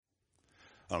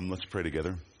Let's pray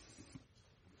together.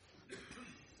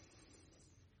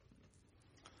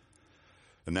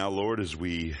 And now, Lord, as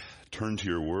we turn to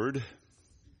your word,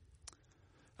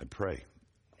 I pray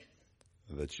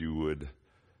that you would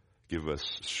give us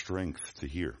strength to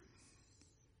hear,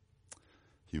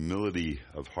 humility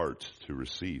of heart to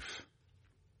receive,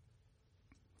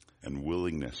 and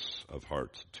willingness of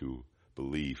heart to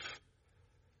believe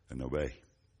and obey.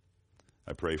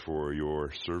 I pray for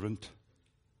your servant,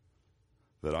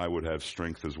 that I would have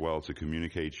strength as well to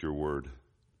communicate your word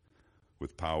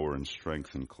with power and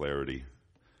strength and clarity,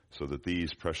 so that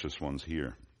these precious ones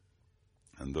here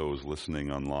and those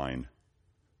listening online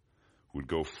would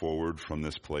go forward from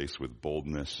this place with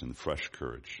boldness and fresh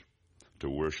courage to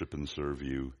worship and serve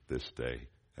you this day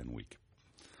and week.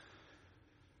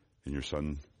 In your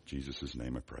Son, Jesus'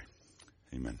 name I pray.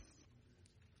 Amen.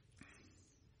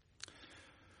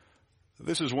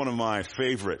 This is one of my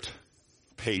favorite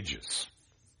pages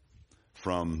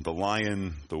from The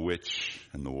Lion, the Witch,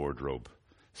 and the Wardrobe.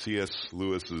 C.S.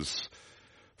 Lewis's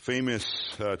famous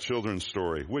children's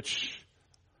story, which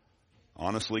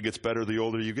honestly gets better the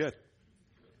older you get.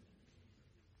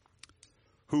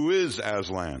 Who is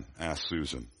Aslan? Asked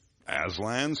Susan.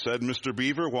 Aslan, said Mr.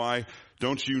 Beaver. Why,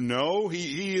 don't you know?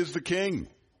 He is the king.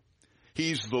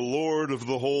 He's the lord of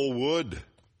the whole wood.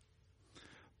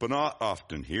 But not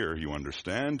often here, you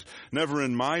understand. Never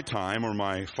in my time or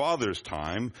my father's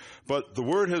time. But the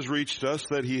word has reached us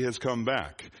that he has come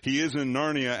back. He is in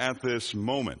Narnia at this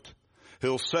moment.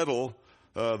 He'll settle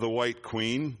the White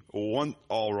Queen,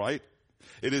 all right.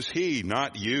 It is he,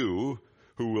 not you,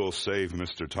 who will save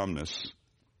Mr. Tumnus.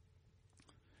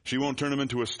 She won't turn him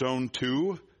into a stone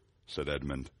too, said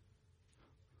Edmund.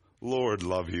 Lord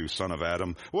love you, son of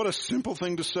Adam. What a simple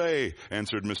thing to say,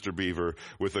 answered Mr. Beaver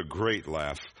with a great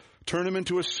laugh. Turn him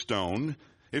into a stone?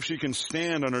 If she can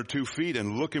stand on her 2 feet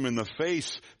and look him in the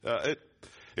face,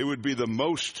 it would be the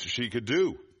most she could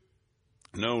do.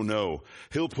 No,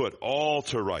 he'll put all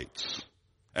to rights.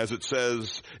 As it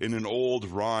says in an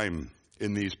old rhyme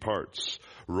in these parts,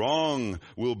 wrong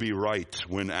will be right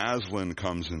when Aslan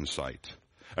comes in sight.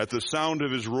 At the sound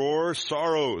of his roar,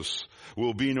 sorrows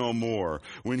will be no more.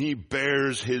 When he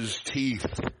bares his teeth,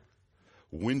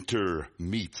 winter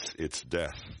meets its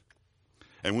death.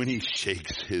 And when he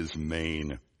shakes his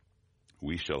mane,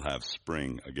 we shall have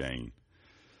spring again.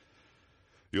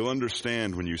 You'll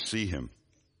understand when you see him.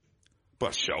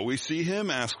 But shall we see him?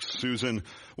 Asked Susan.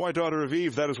 Why, daughter of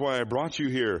Eve, that is why I brought you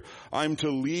here. I'm to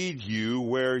lead you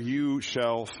where you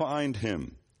shall find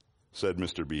him, said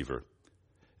Mr. Beaver.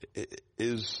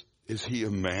 Is he a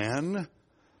man?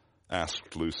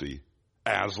 Asked Lucy.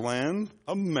 Aslan?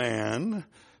 A man?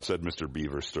 Said Mr.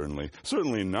 Beaver sternly.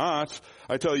 Certainly not.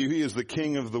 I tell you, he is the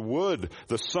king of the wood,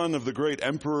 the son of the great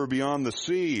emperor beyond the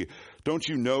sea. Don't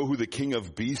you know who the king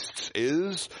of beasts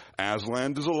is?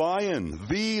 Aslan is a lion,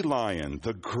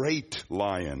 the great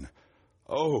lion.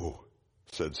 Oh,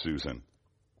 said Susan.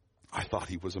 I thought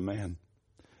he was a man.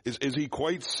 Is he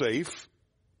quite safe?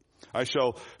 I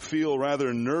shall feel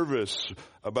rather nervous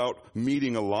about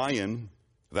meeting a lion.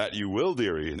 That you will,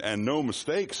 dearie, and no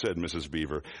mistake, said Mrs.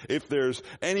 Beaver. If there's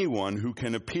anyone who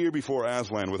can appear before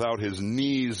Aslan without his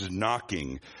knees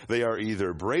knocking, they are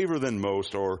either braver than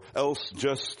most or else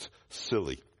just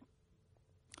silly.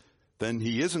 Then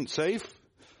he isn't safe,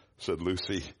 said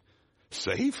Lucy.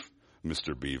 Safe?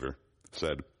 Mr. Beaver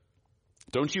said.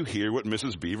 Don't you hear what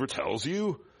Mrs. Beaver tells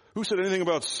you? Who said anything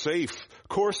about safe? Of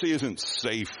course he isn't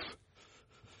safe.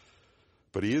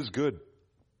 But he is good.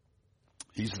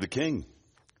 He's the king,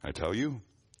 I tell you.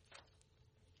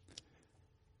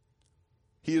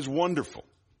 He is wonderful.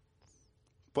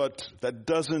 But that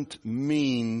doesn't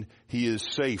mean he is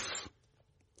safe.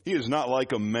 He is not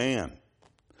like a man.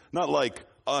 Not like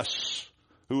us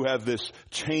who have this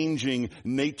changing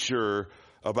nature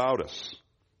about us.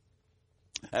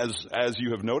 As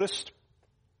you have noticed,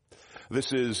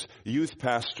 this is Youth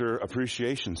Pastor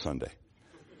Appreciation Sunday.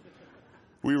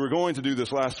 We were going to do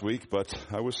this last week, but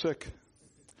I was sick.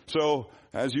 So,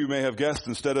 as you may have guessed,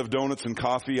 instead of donuts and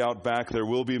coffee out back, there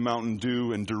will be Mountain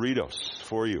Dew and Doritos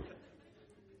for you.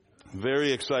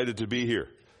 Very excited to be here.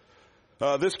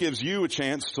 This gives you a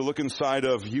chance to look inside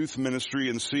of youth ministry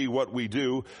and see what we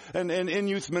do. And in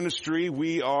youth ministry,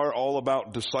 we are all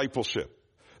about discipleship.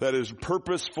 That is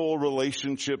purposeful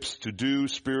relationships to do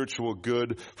spiritual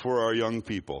good for our young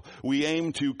people. We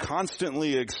aim to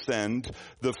constantly extend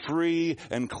the free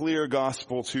and clear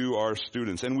gospel to our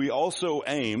students. And we also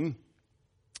aim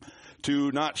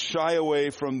to not shy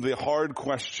away from the hard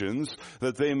questions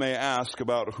that they may ask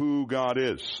about who God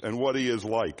is and what he is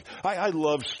like. I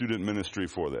love student ministry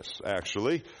for this,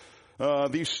 actually.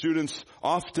 these students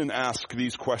often ask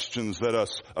these questions that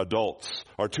us adults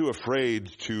are too afraid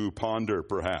to ponder,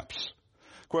 perhaps.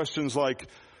 Questions like,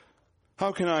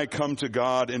 how can I come to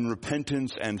God in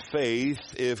repentance and faith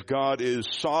if God is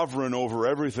sovereign over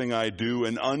everything I do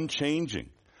and unchanging?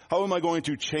 How am I going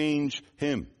to change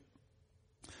Him?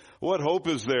 What hope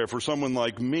is there for someone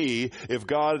like me if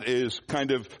God is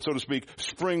kind of, so to speak,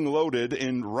 spring-loaded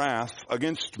in wrath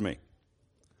against me?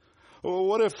 Well,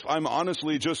 what if I'm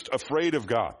honestly just afraid of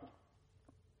God?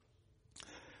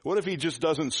 What if He just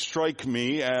doesn't strike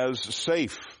me as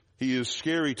safe? He is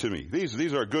scary to me.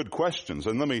 These are good questions.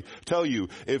 And let me tell you,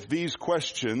 if these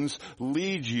questions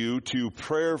lead you to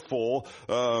prayerful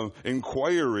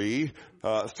inquiry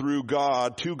through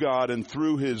God, to God, and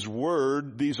through His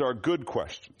Word, these are good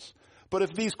questions. But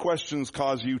if these questions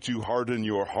cause you to harden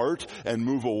your heart and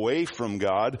move away from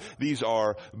God, these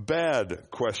are bad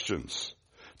questions.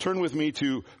 Turn with me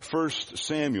to 1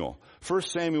 Samuel. 1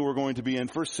 Samuel, we're going to be in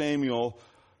 1 Samuel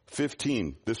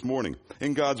 15 this morning.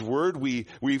 In God's Word, we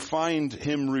find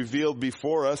Him revealed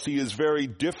before us. He is very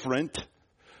different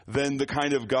than the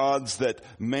kind of gods that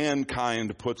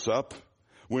mankind puts up.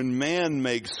 When man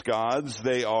makes gods,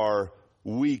 they are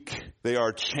weak. They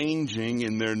are changing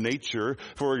in their nature.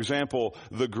 For example,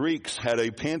 the Greeks had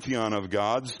a pantheon of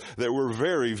gods that were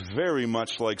very, very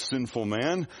much like sinful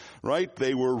man, right?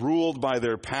 They were ruled by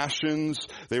their passions.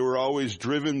 They were always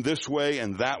driven this way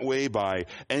and that way by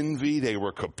envy. They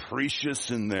were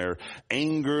capricious in their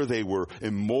anger. They were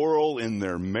immoral in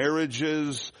their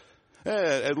marriages.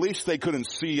 At least they couldn't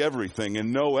see everything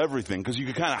and know everything, because you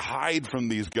could kind of hide from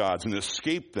these gods and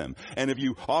escape them. And if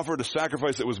you offered a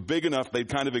sacrifice that was big enough, they'd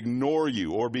kind of ignore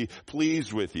you or be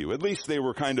pleased with you. At least they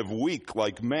were kind of weak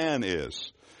like man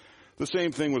is. The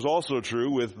same thing was also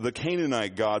true with the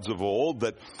Canaanite gods of old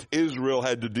that Israel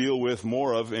had to deal with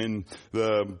more of in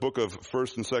the book of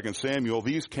 1st and 2nd Samuel.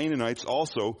 These Canaanites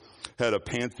also had a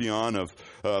pantheon of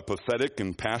pathetic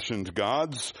and passionate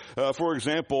gods. For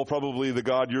example, probably the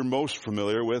god you're most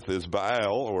familiar with is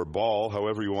Baal, or Baal,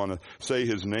 however you want to say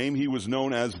his name. He was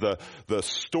known as the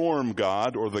storm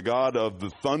god, or the god of the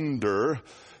thunder.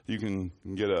 You can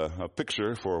get a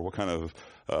picture for what kind of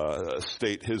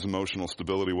state his emotional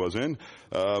stability was in.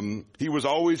 He was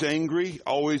always angry,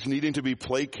 always needing to be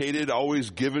placated, always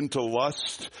given to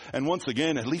lust. And once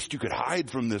again, at least you could hide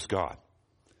from this God.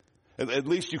 At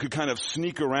least you could kind of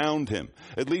sneak around him.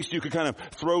 At least you could kind of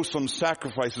throw some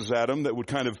sacrifices at him that would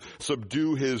kind of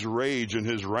subdue his rage and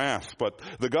his wrath. But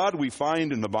the God we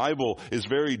find in the Bible is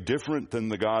very different than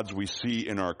the gods we see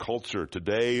in our culture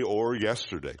today or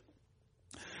yesterday.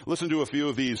 Listen to a few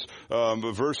of these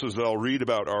verses that I'll read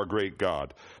about our great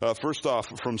God. First off,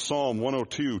 from Psalm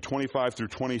 102, 25 through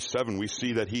 27, we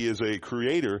see that He is a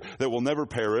creator that will never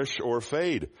perish or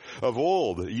fade. Of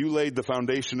old, you laid the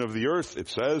foundation of the earth, it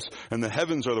says, and the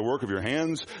heavens are the work of your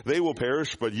hands. They will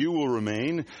perish, but you will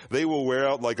remain. They will wear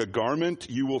out like a garment.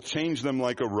 You will change them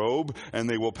like a robe, and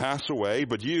they will pass away.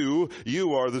 But you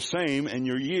are the same, and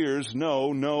your years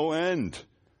know no end.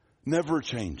 Never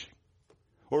changing.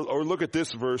 Or look at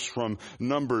this verse from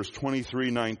Numbers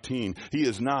 23:19. He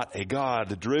is not a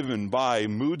God driven by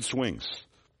mood swings.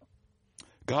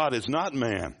 God is not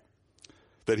man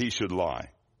that He should lie,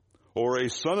 or a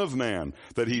son of man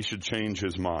that He should change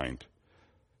His mind.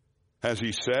 Has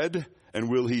He said, and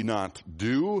will He not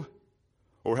do?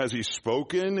 Or has He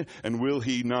spoken, and will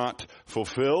He not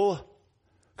fulfill?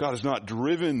 God is not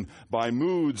driven by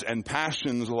moods and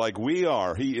passions like we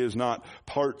are. He is not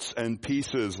parts and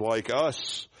pieces like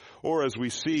us. Or as we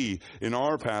see in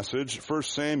our passage, 1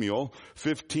 Samuel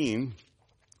 15,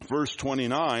 verse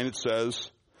 29, it says,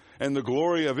 and the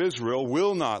glory of Israel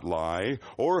will not lie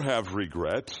or have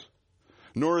regret,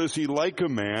 nor is he like a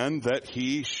man that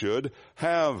he should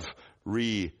have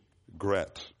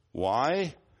regret.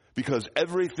 Why? Because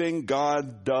everything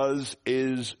God does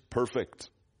is perfect.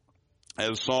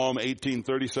 As Psalm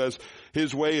 18:30 says,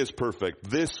 His way is perfect.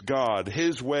 This God,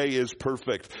 His way is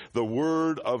perfect. The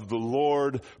word of the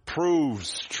Lord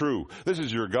proves true. This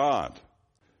is your God.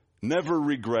 Never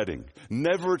regretting,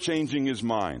 never changing His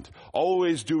mind,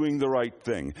 always doing the right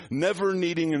thing, never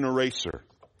needing an eraser.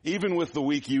 Even with the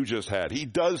week you just had, He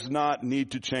does not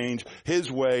need to change.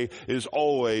 His way is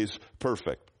always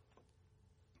perfect.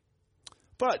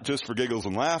 But just for giggles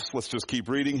and laughs, let's just keep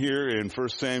reading here in 1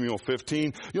 Samuel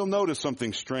 15. You'll notice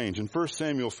something strange. In 1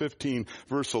 Samuel 15,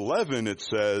 verse 11, it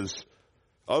says,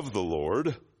 of the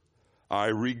Lord, I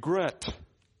regret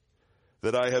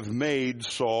that I have made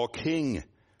Saul king,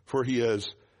 for he has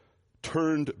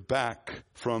turned back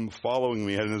from following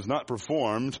me and has not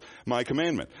performed my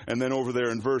commandment. And then over there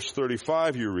in verse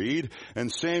 35 you read,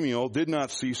 and Samuel did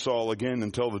not see Saul again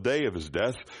until the day of his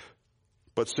death.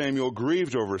 But Samuel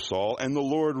grieved over Saul, and the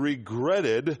Lord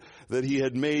regretted that he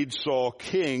had made Saul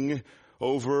king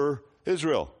over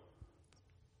Israel.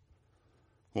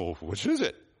 Well, which is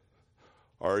it?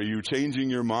 Are you changing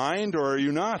your mind or are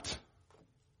you not?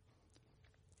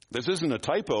 This isn't a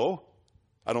typo,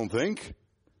 I don't think.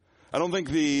 I don't think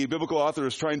the biblical author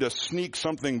is trying to sneak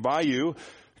something by you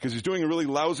because he's doing a really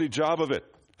lousy job of it.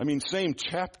 I mean, same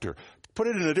chapter. Put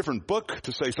it in a different book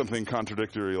to say something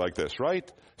contradictory like this, right?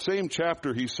 Same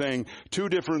chapter, he's saying two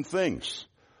different things.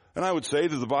 And I would say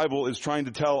that the Bible is trying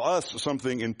to tell us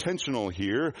something intentional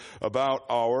here about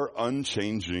our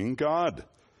unchanging God.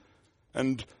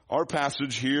 And our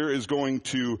passage here is going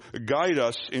to guide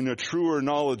us in a truer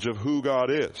knowledge of who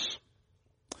God is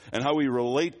and how we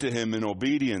relate to him in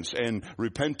obedience and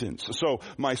repentance. So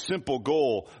my simple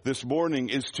goal this morning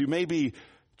is to maybe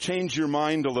change your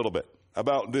mind a little bit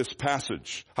about this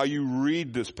passage, how you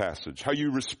read this passage, how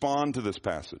you respond to this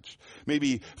passage.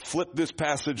 Maybe flip this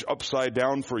passage upside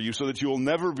down for you so that you will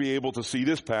never be able to see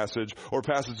this passage or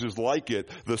passages like it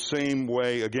the same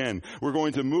way again. We're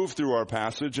going to move through our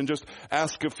passage and just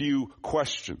ask a few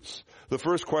questions. The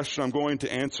first question I'm going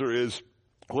to answer is,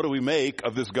 what do we make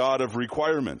of this God of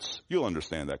requirements? You'll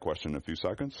understand that question in a few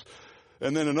seconds.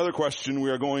 And then another question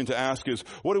we are going to ask is,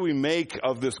 what do we make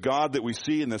of this God that we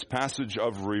see in this passage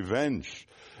of revenge?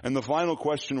 And the final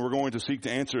question we're going to seek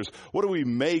to answer is, what do we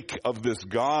make of this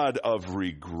God of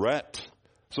regret?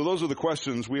 So those are the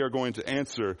questions we are going to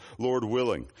answer, Lord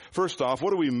willing. First off, what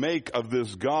do we make of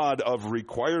this God of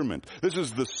requirement? This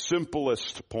is the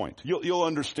simplest point. You'll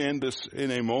understand this in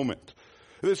a moment.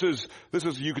 This is,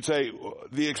 you could say,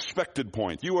 the expected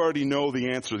point. You already know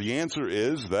the answer. The answer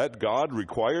is that God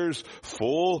requires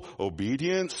full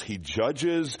obedience. He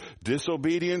judges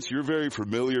disobedience. You're very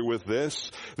familiar with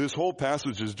this. This whole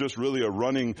passage is just really a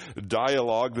running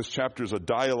dialogue. This chapter is a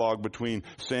dialogue between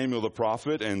Samuel the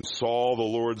prophet and Saul, the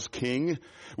Lord's king.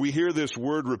 We hear this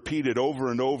word repeated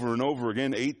over and over and over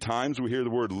again. 8 times we hear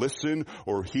the word listen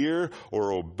or hear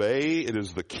or obey. It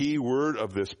is the key word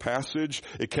of this passage.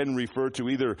 It can refer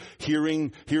to either hearing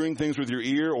things with your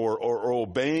ear or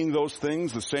obeying those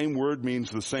things. The same word means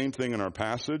the same thing in our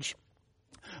passage.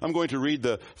 I'm going to read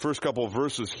the first couple of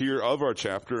verses here of our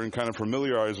chapter and kind of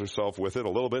familiarize ourselves with it a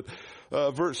little bit.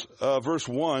 Verse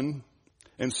 1,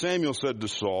 and Samuel said to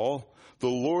Saul, the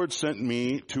Lord sent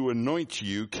me to anoint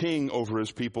you king over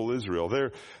his people Israel.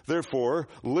 Therefore,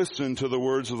 listen to the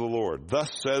words of the Lord.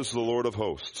 Thus says the Lord of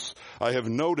hosts, I have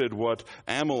noted what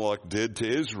Amalek did to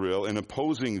Israel in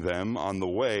opposing them on the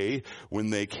way when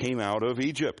they came out of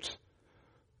Egypt.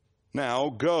 Now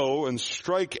go and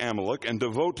strike Amalek and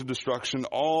devote to destruction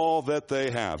all that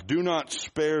they have. Do not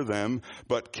spare them,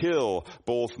 but kill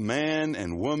both man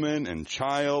and woman and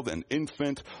child and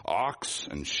infant, ox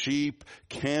and sheep,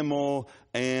 camel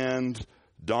and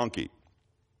donkey.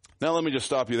 Now let me just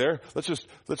stop you there. Let's just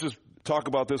talk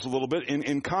about this a little bit.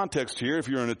 In context here, if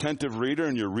you're an attentive reader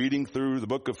and you're reading through the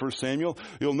book of 1 Samuel,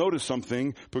 you'll notice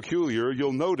something peculiar.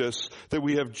 You'll notice that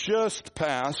we have just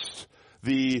passed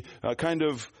the kind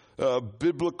of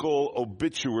biblical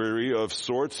obituary of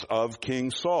sorts of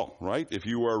King Saul, right? If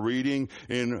you are reading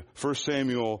in 1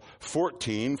 Samuel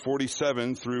 14,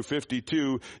 47 through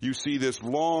 52, you see this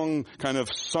long kind of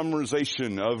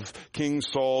summarization of King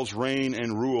Saul's reign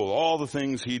and rule, all the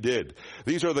things he did.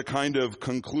 These are the kind of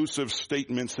conclusive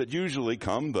statements that usually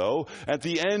come, though, at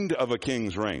the end of a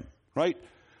king's reign, right?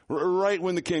 Right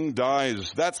when the king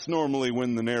dies, that's normally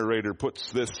when the narrator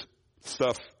puts this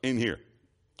stuff in here.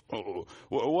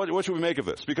 What should we make of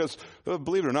this? Because,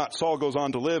 believe it or not, Saul goes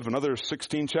on to live another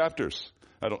 16 chapters.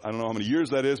 I don't know how many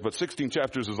years that is, but 16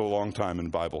 chapters is a long time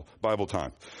in Bible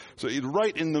time. So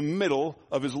right in the middle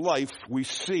of his life, we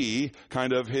see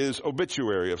kind of his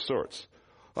obituary of sorts.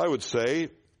 I would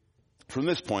say, from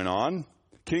this point on,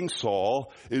 King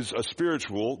Saul is a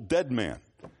spiritual dead man.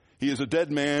 He is a dead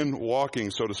man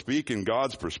walking, so to speak, in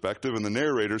God's perspective, and the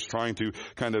narrator's trying to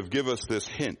kind of give us this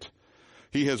hint.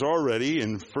 He has already,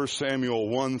 in 1 Samuel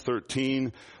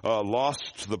 1:13,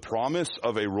 lost the promise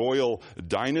of a royal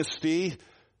dynasty.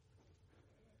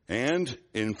 And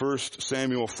in 1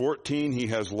 Samuel 14, he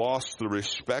has lost the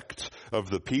respect of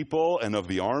the people and of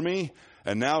the army.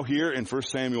 And now here in 1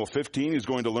 Samuel 15, he's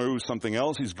going to lose something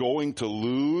else. He's going to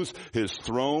lose his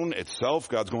throne itself.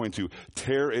 God's going to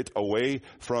tear it away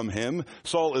from him.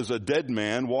 Saul is a dead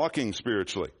man walking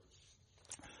spiritually.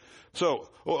 So,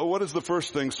 what is the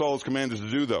first thing Saul is commanded to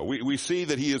do, though? We see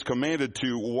that he is commanded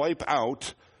to wipe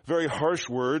out very harsh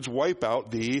words wipe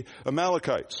out the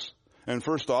Amalekites. And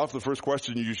first off, the first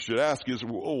question you should ask is,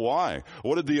 well, why?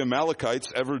 What did the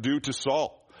Amalekites ever do to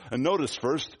Saul? And notice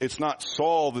first, it's not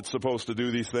Saul that's supposed to do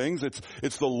these things.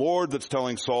 It's the Lord that's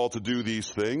telling Saul to do these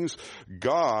things.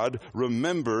 God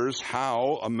remembers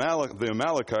how the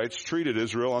Amalekites treated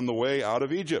Israel on the way out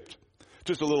of Egypt.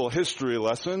 Just a little history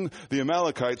lesson. The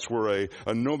Amalekites were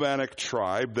a nomadic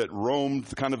tribe that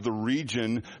roamed kind of the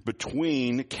region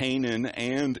between Canaan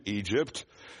and Egypt.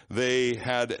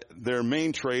 Their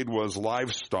main trade was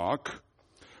livestock.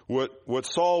 What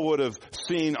Saul would have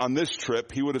seen on this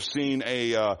trip, he would have seen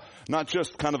not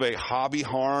just kind of a hobby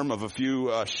farm of a few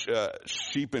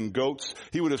sheep and goats.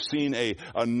 He would have seen a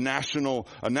national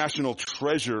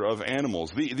treasure of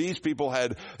animals. These people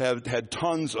had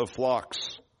tons of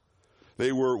flocks.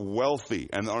 They were wealthy,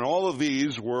 and all of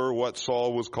these were what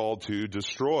Saul was called to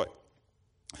destroy.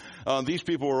 These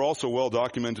people were also well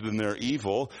documented in their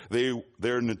evil.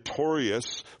 They're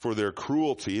notorious for their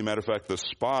cruelty. Matter of fact, the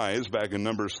spies back in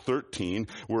Numbers 13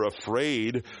 were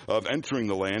afraid of entering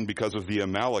the land because of the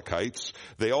Amalekites.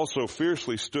 They also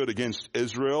fiercely stood against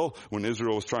Israel when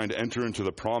Israel was trying to enter into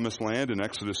the promised land in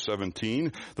Exodus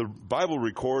 17. The Bible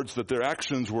records that their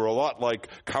actions were a lot like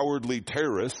cowardly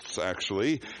terrorists,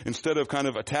 actually. Instead of kind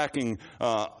of attacking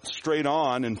straight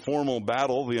on in formal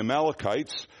battle, the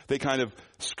Amalekites, they kind of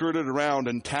skirted around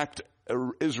and attacked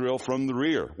Israel from the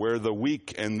rear, where the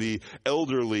weak and the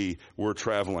elderly were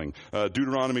traveling.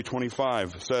 Deuteronomy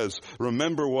 25 says,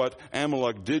 remember what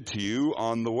Amalek did to you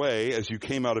on the way as you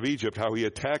came out of Egypt, how he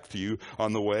attacked you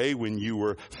on the way when you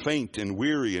were faint and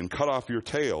weary and cut off your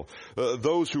tail,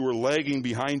 those who were lagging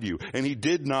behind you, and he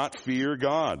did not fear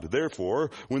God.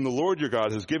 Therefore, when the Lord your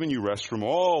God has given you rest from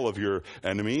all of your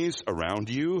enemies around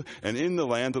you, and in the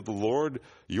land that the Lord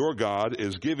your God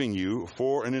is giving you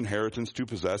for an inheritance to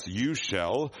possess, you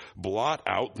shall blot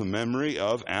out the memory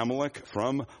of Amalek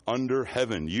from under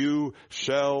heaven. You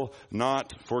shall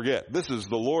not forget. This is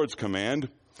the Lord's command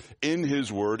in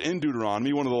his word, in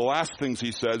Deuteronomy. One of the last things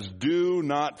he says, do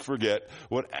not forget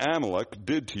what Amalek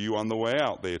did to you on the way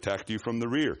out. They attacked you from the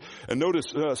rear. And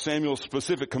notice Samuel's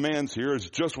specific commands here is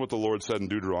just what the Lord said in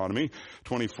Deuteronomy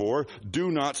 24. Do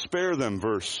not spare them,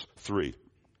 verse 3.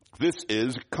 This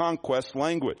is conquest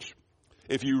language.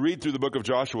 If you read through the book of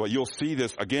Joshua, you'll see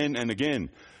this again and again.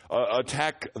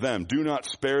 Attack them. Do not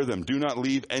spare them. Do not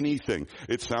leave anything.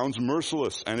 It sounds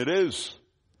merciless, and it is.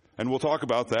 And we'll talk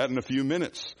about that in a few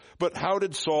minutes. But how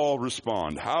did Saul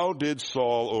respond? How did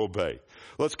Saul obey?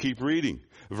 Let's keep reading.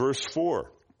 Verse 4.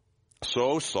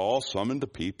 So Saul summoned the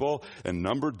people and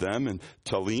numbered them in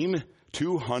Telaim,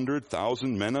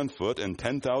 200,000 men on foot and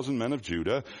 10,000 men of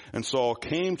Judah. And Saul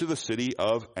came to the city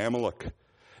of Amalek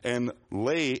and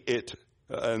lay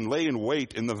in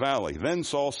wait in the valley. Then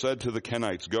Saul said to the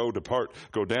Kenites,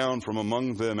 go down from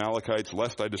among the Amalekites,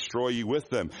 lest I destroy you with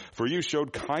them. For you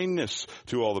showed kindness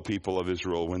to all the people of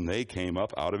Israel when they came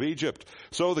up out of Egypt.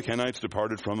 So the Kenites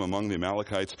departed from among the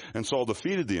Amalekites, and Saul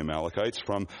defeated the Amalekites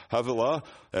from Havilah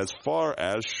as far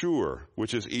as Shur,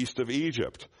 which is east of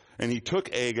Egypt. And he took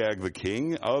Agag, the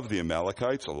king of the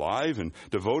Amalekites, alive and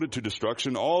devoted to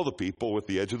destruction all the people with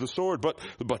the edge of the sword.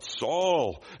 But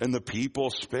Saul and the people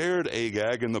spared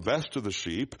Agag and the best of the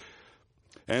sheep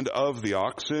and of the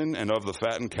oxen and of the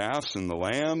fattened calves and the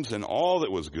lambs and all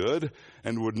that was good,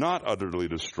 and would not utterly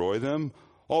destroy them.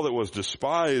 All that was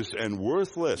despised and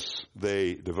worthless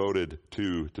they devoted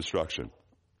to destruction.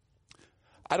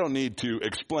 I don't need to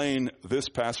explain this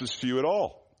passage to you at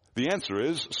all. The answer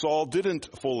is Saul didn't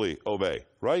fully obey,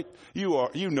 right? You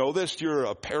know this. You're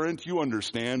a parent. You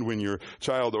understand when your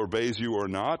child obeys you or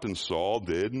not, and Saul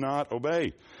did not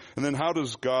obey. And then how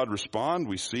does God respond?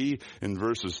 We see in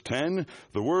verses 10,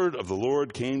 the word of the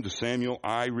Lord came to Samuel,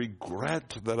 I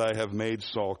regret that I have made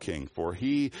Saul king, for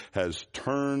he has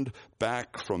turned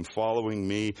back from following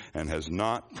me and has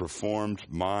not performed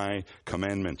my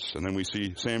commandments. And then we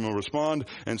see Samuel respond,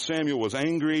 and Samuel was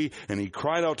angry, and he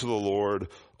cried out to the Lord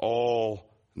all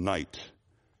night.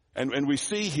 And we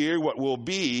see here what will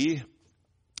be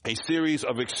a series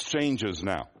of exchanges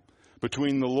now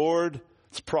between the Lord's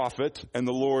prophet and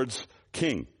the Lord's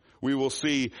king. We will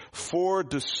see 4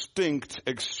 distinct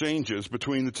exchanges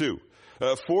between the two.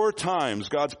 4 times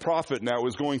God's prophet now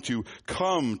is going to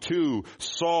come to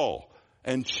Saul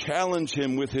and challenge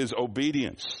him with his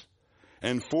obedience.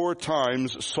 And 4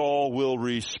 times Saul will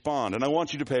respond. And I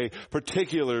want you to pay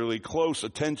particularly close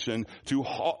attention to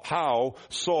how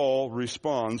Saul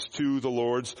responds to the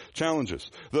Lord's challenges.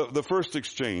 The first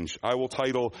exchange I will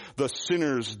title The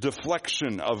Sinner's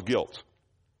Deflection of Guilt.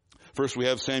 First, we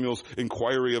have Samuel's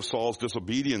inquiry of Saul's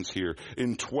disobedience here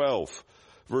in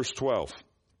verse 12.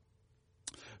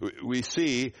 we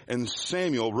see, and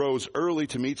Samuel rose early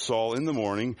to meet Saul in the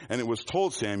morning, and it was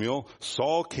told Samuel,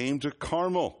 Saul came to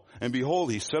Carmel. And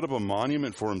behold, he set up a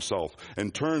monument for himself,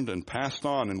 and turned and passed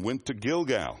on, and went to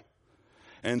Gilgal.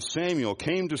 And Samuel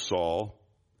came to Saul,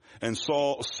 and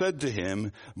Saul said to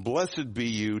him, Blessed be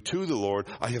you to the Lord,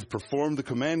 I have performed the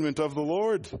commandment of the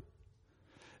Lord.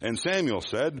 And Samuel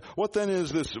said, What then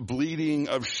is this bleating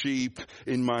of sheep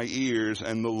in my ears,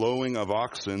 and the lowing of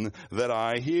oxen that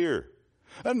I hear?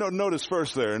 And notice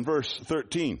first there in verse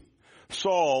 13,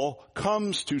 Saul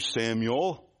comes to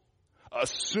Samuel,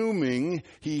 assuming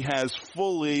he has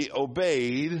fully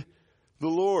obeyed the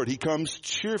Lord. He comes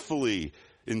cheerfully,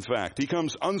 in fact. He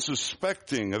comes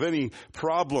unsuspecting of any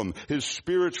problem. His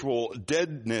spiritual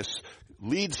deadness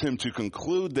leads him to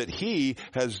conclude that he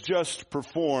has just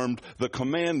performed the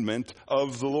commandment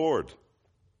of the Lord.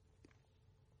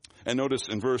 And notice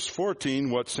in verse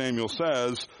 14 what Samuel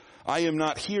says, I am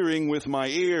not hearing with my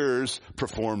ears,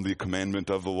 perform the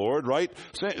commandment of the Lord, right?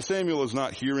 Samuel is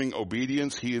not hearing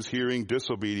obedience, he is hearing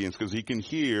disobedience because he can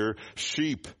hear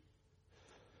sheep.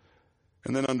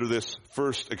 And then under this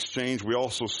first exchange, we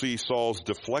also see Saul's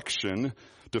deflection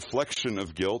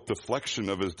of guilt, deflection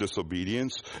of his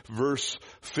disobedience. Verse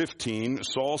 15,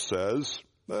 Saul says,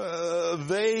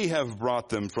 they have brought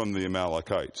them from the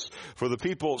Amalekites. For the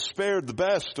people spared the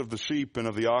best of the sheep and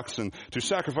of the oxen to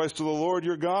sacrifice to the Lord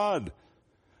your God.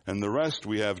 And the rest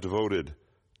we have devoted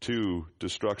to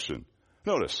destruction.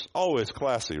 Notice, always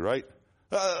classy, right?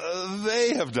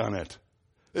 They have done it.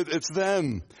 It's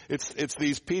them. It's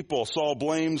these people. Saul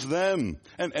blames them.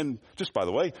 And just by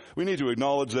the way, we need to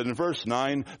acknowledge that in verse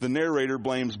 9, the narrator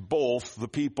blames both the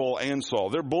people and Saul.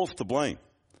 They're both to blame.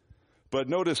 But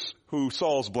notice who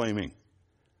Saul's blaming.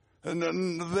 And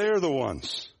they're the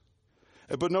ones.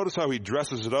 But notice how he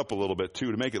dresses it up a little bit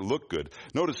too to make it look good.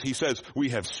 Notice he says, we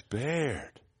have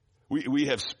spared. We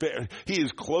have spared. He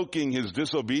is cloaking his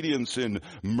disobedience in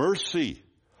mercy.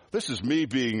 This is me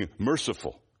being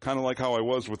merciful. Kind of like how I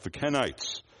was with the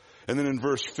Kenites. And then in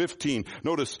verse 15,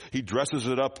 notice he dresses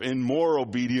it up in more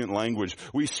obedient language.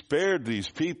 We spared these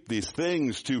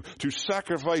things to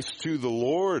sacrifice to the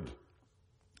Lord.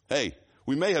 Hey,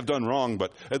 we may have done wrong,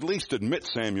 but at least admit,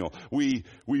 Samuel, we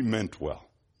meant well.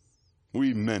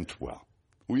 We meant well.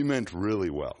 We meant really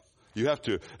well. You have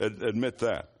to admit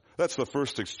that. That's the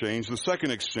first exchange. The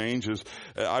second exchange is,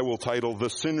 I will title, The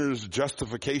Sinner's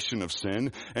Justification of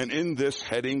Sin. And in this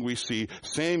heading, we see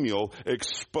Samuel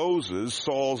exposes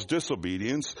Saul's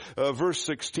disobedience. Verse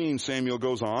 16, Samuel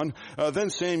goes on. Then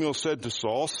Samuel said to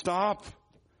Saul, Stop.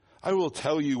 I will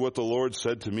tell you what the Lord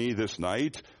said to me this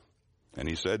night. And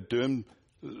he said to him,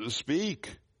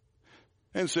 Speak.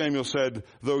 And Samuel said,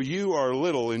 Though you are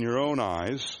little in your own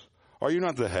eyes, are you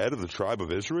not the head of the tribe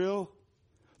of Israel?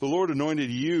 The Lord anointed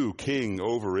you king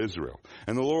over Israel.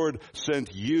 And the Lord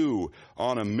sent you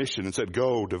on a mission and said,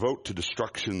 Go, devote to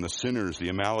destruction the sinners, the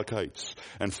Amalekites,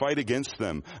 and fight against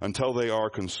them until they are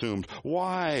consumed.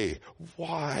 Why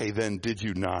then did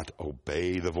you not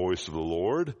obey the voice of the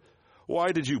Lord?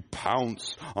 Why did you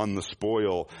pounce on the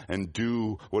spoil and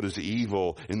do what is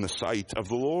evil in the sight of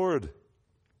the Lord?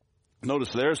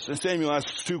 Notice there, Samuel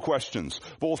asks two questions,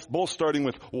 both starting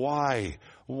with why?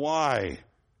 Why?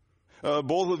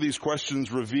 Both of these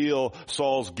questions reveal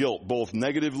Saul's guilt, both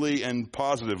negatively and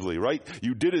positively, right?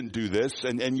 You didn't do this,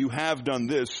 and you have done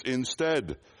this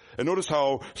instead. And notice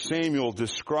how Samuel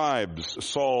describes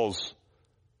Saul's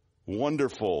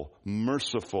wonderful,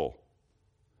 merciful,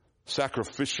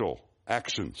 sacrificial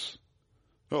actions.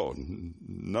 Oh,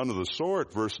 none of the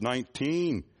sort. Verse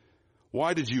 19.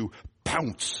 Why did you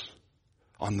pounce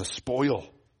on the spoil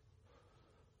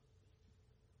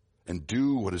and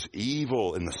do what is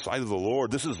evil in the sight of the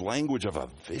Lord? This is language of a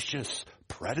vicious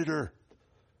predator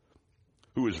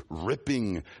who is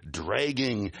ripping,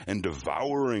 dragging, and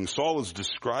devouring. Saul is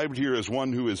described here as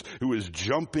one who is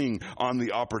jumping on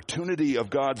the opportunity of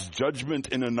God's judgment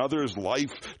in another's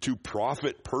life to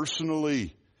profit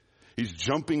personally. He's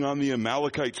jumping on the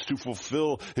Amalekites to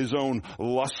fulfill his own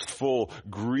lustful,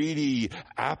 greedy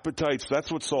appetites.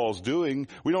 That's what Saul's doing.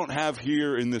 We don't have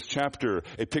here in this chapter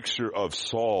a picture of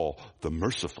Saul the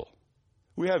merciful.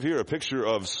 We have here a picture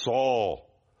of Saul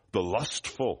the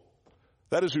lustful.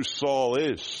 That is who Saul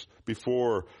is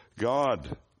before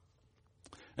God.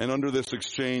 And under this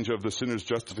exchange of the sinner's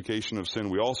justification of sin,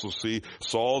 we also see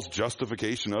Saul's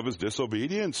justification of his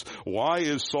disobedience. Why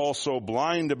is Saul so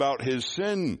blind about his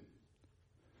sin?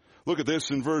 Look at this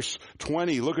in verse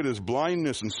 20. Look at his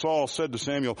blindness. And Saul said to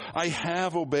Samuel, I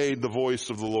have obeyed the voice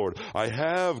of the Lord. I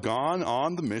have gone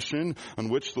on the mission on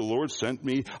which the Lord sent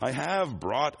me. I have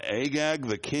brought Agag,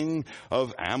 the king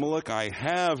of Amalek. I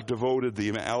have devoted the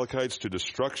Amalekites to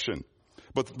destruction.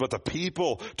 But the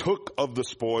people took of the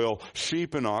spoil,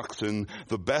 sheep and oxen,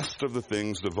 the best of the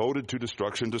things devoted to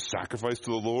destruction, to sacrifice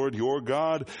to the Lord your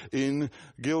God in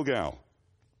Gilgal.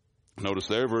 Notice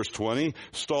there, verse 20,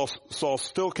 Saul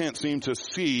still can't seem to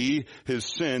see his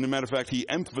sin. As a matter of fact, he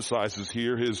emphasizes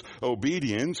here his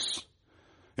obedience.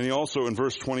 And he also, in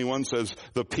verse 21, says,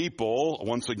 the people,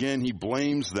 once again, he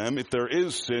blames them. If there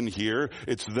is sin here,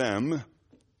 it's them.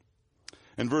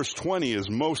 And verse 20 is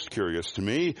most curious to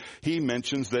me. He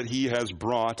mentions that he has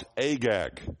brought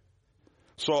Agag.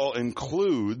 Saul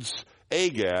includes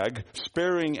Agag,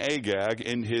 sparing Agag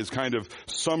in his kind of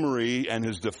summary and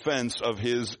his defense of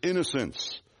his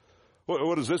innocence.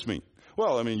 What does this mean?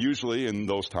 Well, I mean, usually in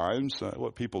those times,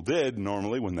 what people did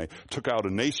normally when they took out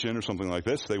a nation or something like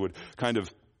this, they would kind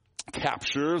of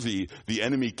capture the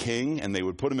enemy king and they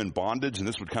would put him in bondage, and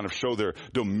this would kind of show their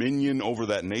dominion over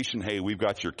that nation. Hey, we've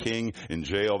got your king in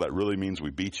jail. That really means we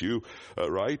beat you,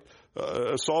 right?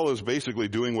 Saul is basically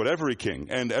doing what every king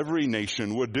and every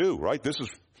nation would do, right?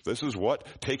 This is what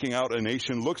taking out a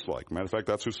nation looks like. Matter of fact,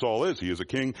 that's who Saul is. He is a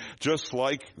king just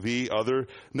like the other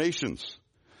nations.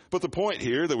 But the point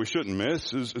here that we shouldn't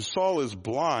miss is Saul is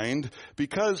blind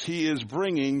because he is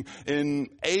bringing an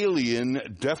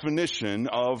alien definition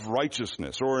of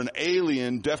righteousness, or an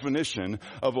alien definition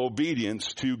of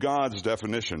obedience to God's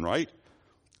definition, right?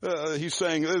 He's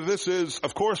saying, this is,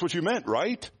 of course, what you meant,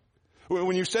 right?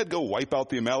 When you said go wipe out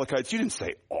the Amalekites, you didn't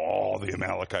say all the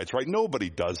Amalekites, right? Nobody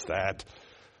does that.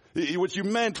 What you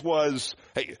meant was,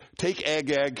 hey, take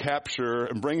Agag, capture,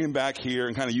 and bring him back here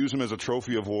and kind of use him as a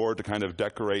trophy of war to kind of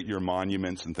decorate your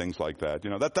monuments and things like that.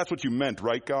 You know, that's what you meant,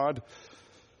 right, God?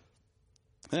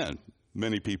 And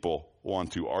many people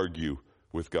want to argue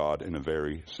with God in a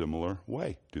very similar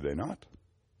way, do they not?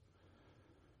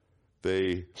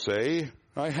 They say,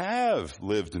 I have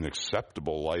lived an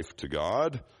acceptable life to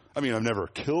God. I mean, I've never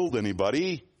killed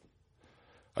anybody.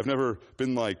 I've never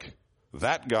been like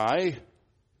that guy.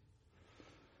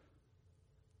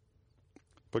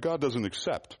 But God doesn't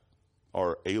accept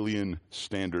our alien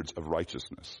standards of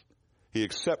righteousness. He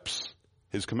accepts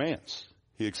his commands.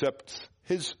 He accepts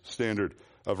his standard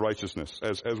of righteousness,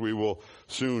 as we will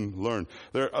soon learn.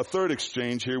 A third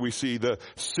exchange here, we see the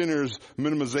sinner's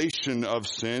minimization of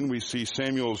sin. We see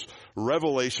Samuel's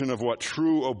revelation of what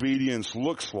true obedience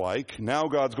looks like. Now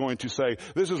God's going to say,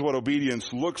 this is what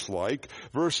obedience looks like.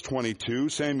 Verse 22,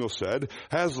 Samuel said,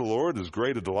 has the Lord as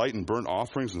great a delight in burnt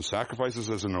offerings and sacrifices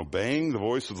as in obeying the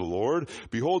voice of the Lord?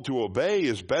 Behold, to obey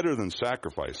is better than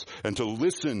sacrifice, and to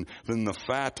listen than the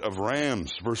fat of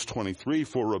rams. Verse 23,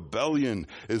 for rebellion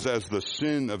is as the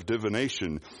sin of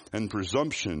divination, and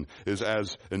presumption is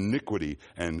as iniquity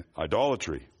and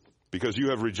idolatry. Because you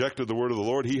have rejected the word of the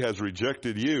Lord, he has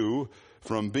rejected you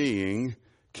from being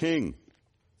king.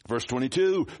 Verse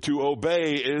 22, to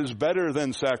obey is better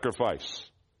than sacrifice.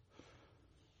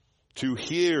 To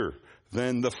hear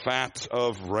than the fat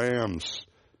of rams.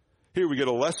 Here we get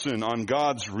a lesson on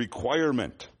God's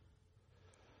requirement.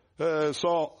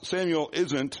 Samuel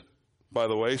isn't, by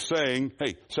the way, saying,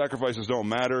 hey, sacrifices don't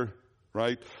matter.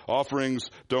 Right? Offerings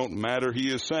don't matter.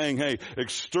 He is saying, hey,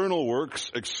 external works,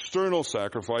 external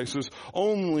sacrifices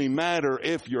only matter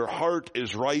if your heart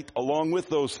is right along with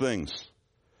those things.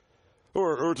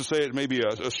 Or to say it maybe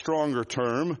a stronger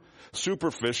term,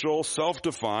 superficial,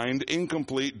 self-defined,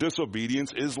 incomplete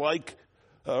disobedience is like,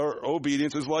 or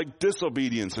obedience is like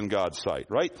disobedience in God's sight,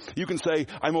 right? You can say,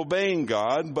 I'm obeying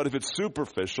God, but if it's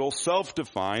superficial,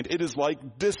 self-defined, it is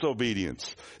like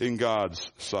disobedience in God's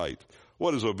sight.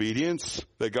 What is obedience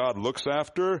that God looks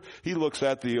after? He looks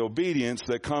at the obedience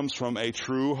that comes from a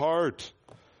true heart.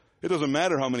 It doesn't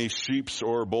matter how many sheeps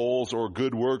or bulls or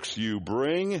good works you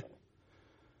bring.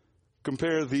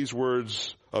 Compare these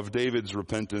words of David's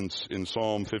repentance in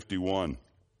Psalm 51.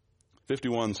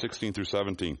 51, 16 through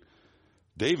 17.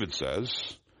 David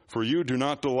says, for you do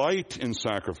not delight in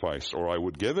sacrifice, or I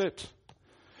would give it.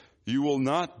 You will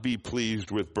not be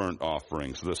pleased with burnt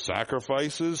offerings. The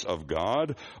sacrifices of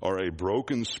God are a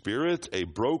broken spirit, a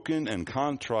broken and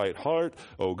contrite heart.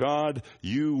 O God,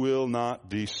 you will not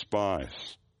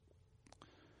despise.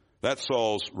 That's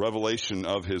Saul's revelation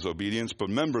of his obedience. But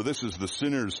remember, this is the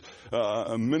sinner's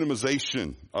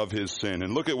minimization of his sin.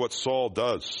 And look at what Saul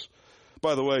does.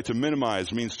 By the way, to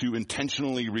minimize means to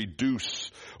intentionally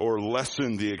reduce or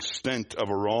lessen the extent of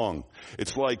a wrong.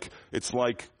 It's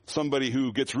like somebody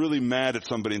who gets really mad at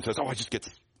somebody and says, I just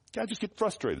get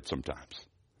frustrated sometimes.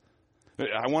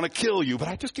 I want to kill you, but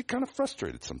I just get kind of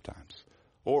frustrated sometimes.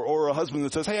 Or a husband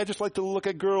that says, hey, I just like to look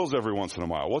at girls every once in a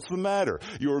while. What's the matter?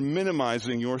 You're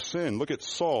minimizing your sin. Look at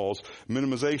Saul's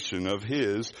minimization of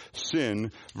his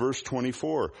sin. Verse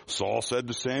 24. Saul said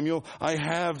to Samuel, I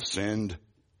have sinned.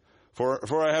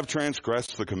 For I have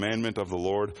transgressed the commandment of the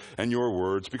Lord and your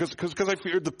words, because I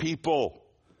feared the people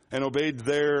and obeyed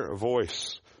their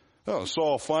voice. Oh,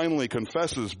 Saul finally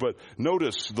confesses, but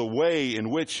notice the way in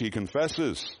which he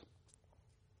confesses.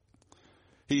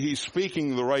 He's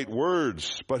speaking the right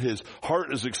words, but his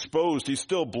heart is exposed. He's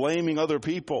still blaming other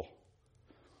people.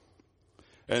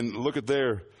 And look at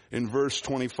there in verse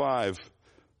 25,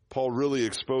 Paul really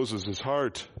exposes his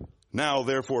heart. Now,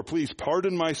 therefore, please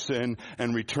pardon my sin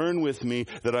and return with me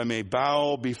that I may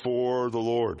bow before the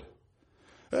Lord.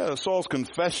 Saul's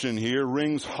confession here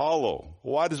rings hollow.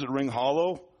 Why does it ring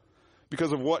hollow?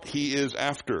 Because of what he is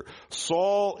after.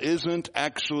 Saul isn't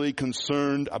actually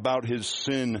concerned about his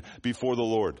sin before the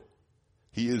Lord.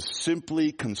 He is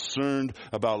simply concerned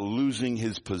about losing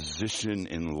his position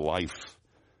in life.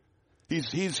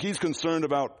 He's concerned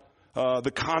about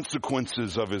the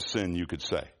consequences of his sin, you could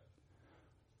say.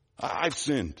 I've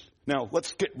sinned. Now,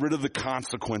 let's get rid of the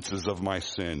consequences of my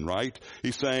sin, right?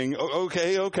 He's saying,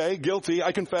 okay, guilty,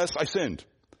 I confess, I sinned.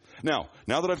 Now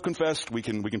that I've confessed, we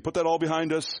can put that all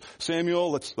behind us.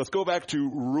 Samuel, let's go back to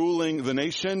ruling the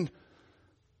nation.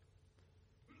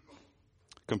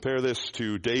 Compare this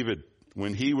to David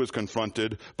when he was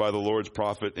confronted by the Lord's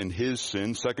prophet in his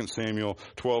sin. 2 Samuel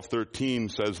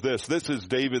 12:13 says this. This is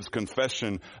David's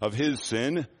confession of his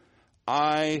sin.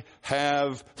 I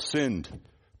have sinned.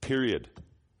 Period.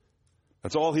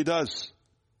 That's all he does.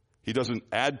 He doesn't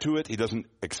add to it. He doesn't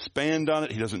expand on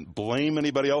it. He doesn't blame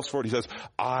anybody else for it. He says,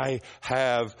 I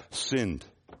have sinned.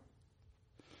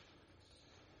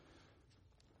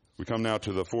 We come now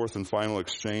to the fourth and final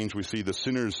exchange. We see the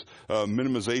sinner's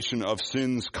minimization of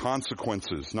sin's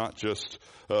consequences, not just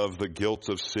of the guilt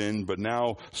of sin, but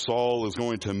now Saul is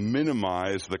going to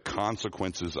minimize the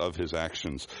consequences of his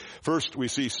actions. First, we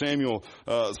see Samuel's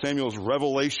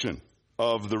revelation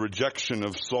of the rejection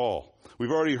of Saul. We've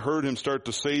already heard him start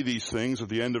to say these things at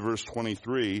the end of verse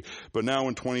 23, but now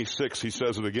in 26 he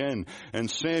says it again. And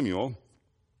Samuel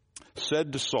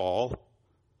said to Saul,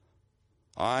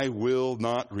 I will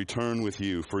not return with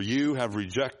you, for you have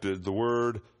rejected the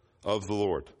word of the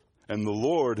Lord, and the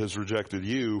Lord has rejected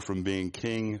you from being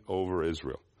king over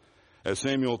Israel. As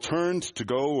Samuel turned to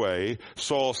go away,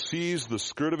 Saul seized the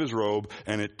skirt of his robe,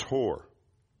 and it tore.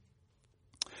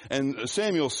 And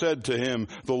Samuel said to him,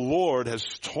 the Lord has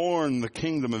torn the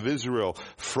kingdom of Israel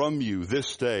from you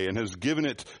this day and has given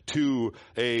it to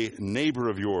a neighbor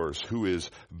of yours who is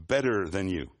better than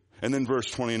you. And then verse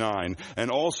 29,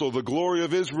 and also the glory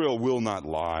of Israel will not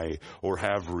lie or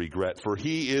have regret, for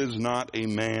he is not a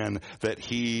man that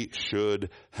he should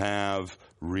have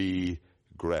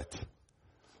regret.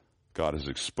 God has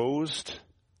exposed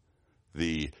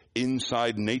the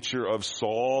inside nature of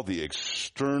Saul, the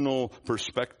external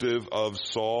perspective of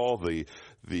Saul,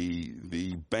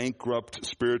 the bankrupt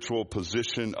spiritual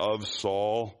position of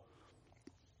Saul.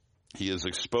 He has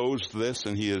exposed this,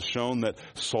 and he has shown that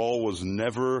Saul was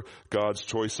never God's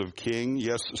choice of king.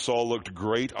 Yes, Saul looked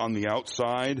great on the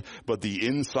outside, but the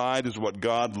inside is what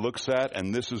God looks at,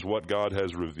 and this is what God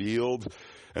has revealed.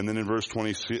 And then in verse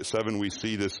 27, we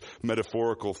see this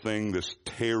metaphorical thing, this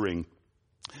tearing.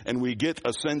 And we get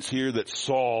a sense here that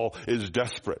Saul is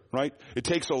desperate, right? It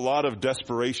takes a lot of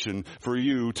desperation for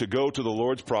you to go to the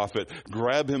Lord's prophet,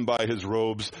 grab him by his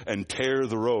robes, and tear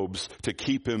the robes to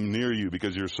keep him near you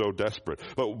because you're so desperate.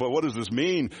 But what does this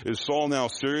mean? Is Saul now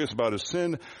serious about his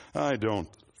sin? I don't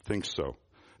think so.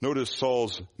 Notice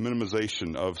Saul's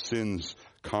minimization of sin's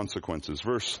consequences.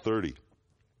 Verse 30.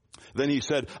 Then he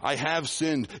said, I have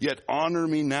sinned, yet honor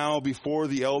me now before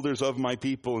the elders of my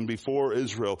people and before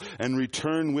Israel, and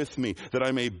return with me that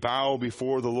I may bow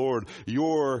before the Lord,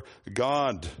 your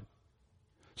God.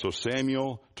 So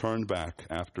Samuel turned back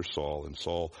after Saul, and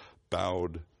Saul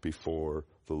bowed before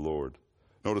the Lord.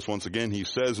 Notice once again, he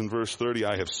says in verse 30,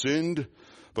 I have sinned.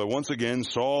 But once again,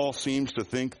 Saul seems to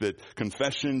think that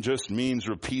confession just means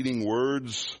repeating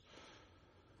words.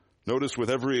 Notice with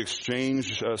every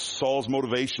exchange, Saul's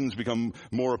motivations become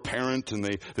more apparent and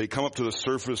they come up to the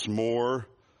surface more.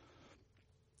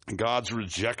 God's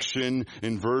rejection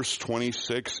in verse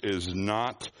 26 is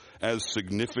not as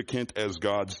significant as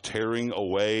God's tearing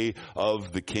away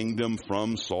of the kingdom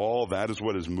from Saul. That is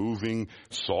what is moving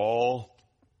Saul.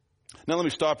 Now let me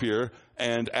stop here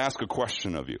and ask a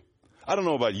question of you. I don't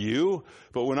know about you,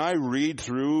 but when I read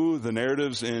through the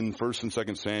narratives in 1 and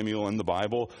 2 Samuel and the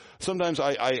Bible, sometimes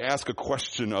I ask a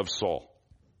question of Saul.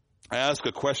 ask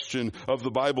a question of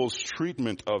the Bible's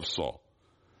treatment of Saul.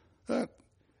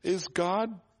 Is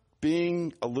God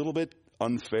being a little bit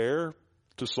unfair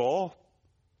to Saul?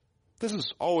 This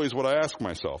is always what I ask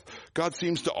myself. God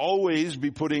seems to always be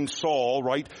putting Saul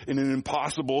right in an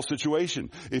impossible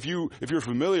situation. If you're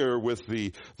familiar with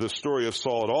the story of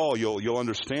Saul at all, you'll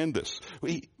understand this.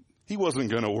 He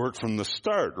wasn't going to work from the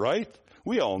start, right?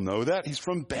 We all know that. He's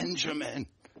from Benjamin.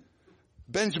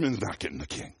 Benjamin's not getting the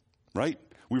king, right?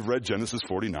 We've read Genesis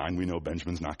 49. We know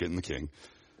Benjamin's not getting the king.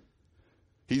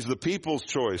 He's the people's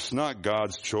choice, not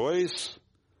God's choice.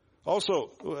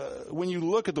 Also, when you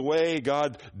look at the way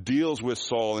God deals with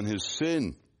Saul and his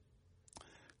sin,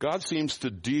 God seems to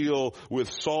deal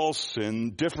with Saul's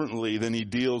sin differently than he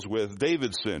deals with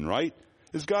David's sin, right?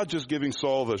 Is God just giving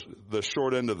Saul the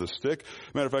short end of the stick?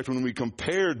 Matter of fact, when we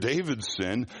compare David's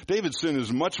sin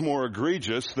is much more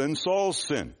egregious than Saul's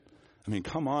sin. I mean,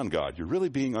 come on, God, you're really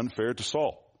being unfair to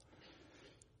Saul.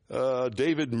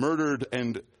 David murdered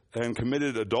and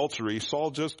committed adultery.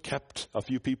 Saul just kept a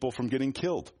few people from getting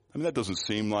killed. I mean, that doesn't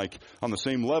seem like on the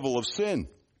same level of sin.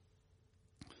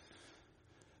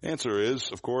 Answer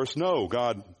is, of course, no.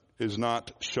 God is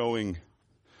not showing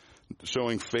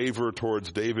favor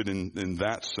towards David in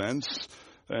that sense.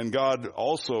 And God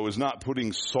also is not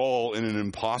putting Saul in an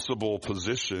impossible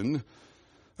position.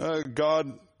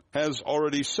 God has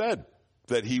already said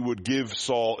that he would give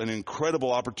Saul an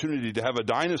incredible opportunity to have a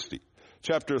dynasty.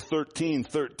 Chapter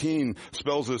 13:13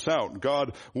 spells this out.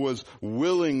 God was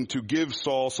willing to give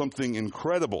Saul something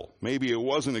incredible. Maybe it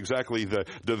wasn't exactly the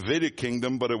Davidic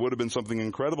kingdom, but it would have been something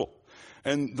incredible.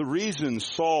 And the reason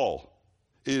Saul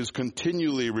is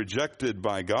continually rejected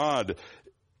by God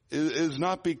is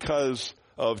not because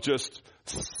of just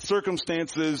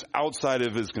circumstances outside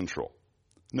of his control.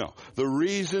 No, the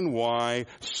reason why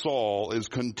Saul is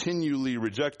continually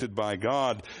rejected by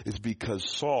God is because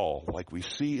Saul, like we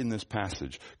see in this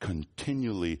passage,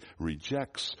 continually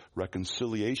rejects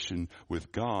reconciliation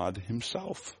with God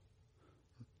himself.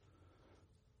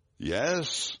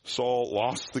 Yes, Saul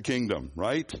lost the kingdom,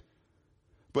 right?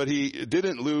 But he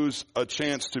didn't lose a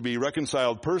chance to be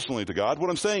reconciled personally to God. What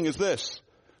I'm saying is this.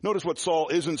 Notice what Saul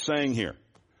isn't saying here.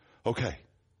 Okay,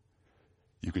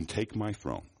 you can take my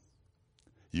throne.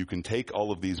 You can take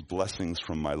all of these blessings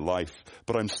from my life,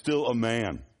 but I'm still a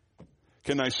man.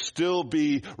 Can I still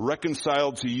be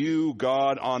reconciled to you,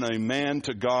 God, on a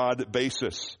man-to-God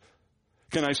basis?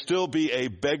 Can I still be a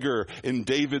beggar in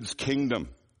David's kingdom?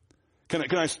 Can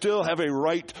I still have a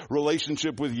right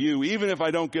relationship with you, even if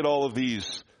I don't get all of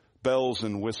these bells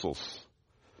and whistles?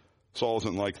 Saul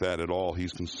isn't like that at all.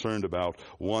 He's concerned about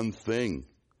one thing,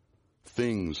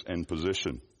 things and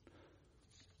position.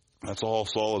 That's all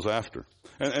Saul is after.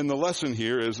 And the lesson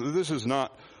here is that this is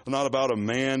not about a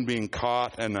man being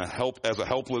caught and as a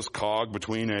helpless cog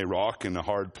between a rock and a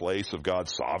hard place of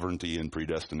God's sovereignty and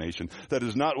predestination. That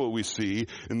is not what we see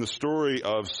in the story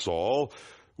of Saul.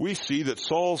 We see that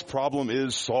Saul's problem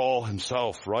is Saul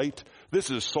himself, right? This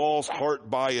is Saul's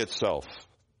heart by itself.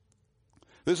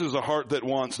 This is a heart that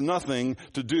wants nothing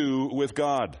to do with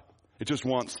God. It just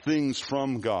wants things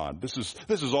from God. This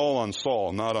is all on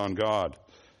Saul, not on God.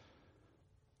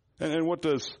 And what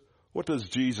does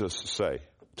Jesus say?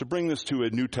 To bring this to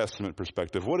a New Testament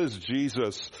perspective, what does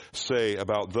Jesus say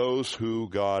about those who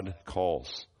God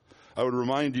calls? I would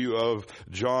remind you of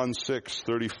John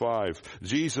 6:35.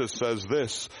 Jesus says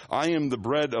this, I am the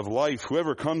bread of life.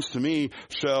 Whoever comes to me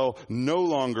shall no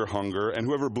longer hunger, and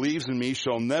whoever believes in me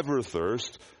shall never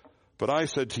thirst. But I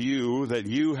said to you that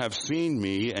you have seen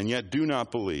me and yet do not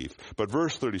believe. But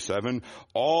verse 37,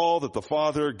 all that the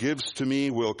Father gives to me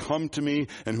will come to me,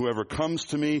 and whoever comes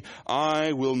to me,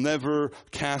 I will never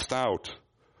cast out.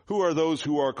 Who are those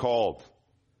who are called?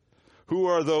 Who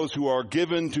are those who are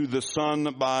given to the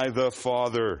Son by the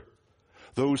Father?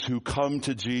 Those who come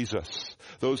to Jesus.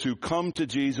 Those who come to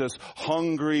Jesus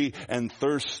hungry and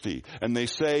thirsty. And they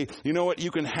say, you know what,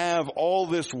 you can have all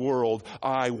this world.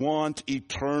 I want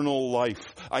eternal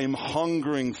life. I am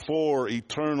hungering for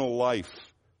eternal life.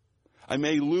 I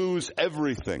may lose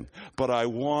everything, but I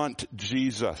want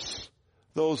Jesus.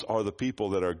 Those are the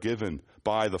people that are given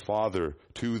by the Father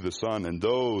to the Son. And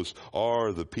those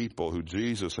are the people who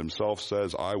Jesus himself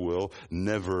says, I will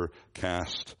never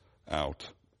cast out.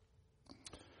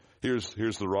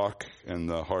 Here's the rock and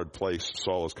the hard place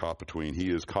Saul is caught between.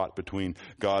 He is caught between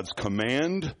God's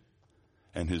command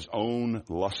and his own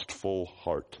lustful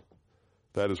heart.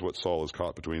 That is what Saul is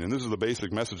caught between. And this is the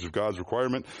basic message of God's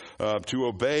requirement. To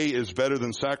obey is better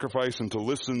than sacrifice, and to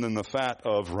listen than the fat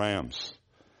of rams.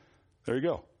 There you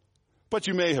go. But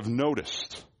you may have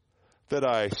noticed that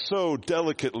I so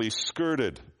delicately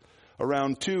skirted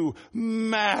around two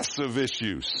massive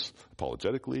issues,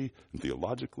 apologetically and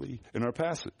theologically, in our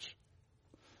passage.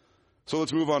 So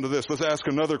let's move on to this. Let's ask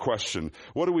another question.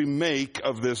 What do we make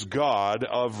of this God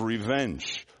of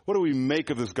revenge? What do we make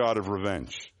of this God of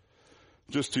revenge?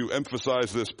 Just to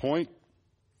emphasize this point,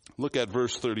 look at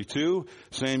verse 32.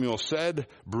 Samuel said,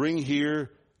 "Bring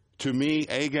here to me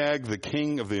Agag, the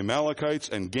king of the Amalekites."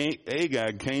 And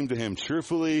Agag came to him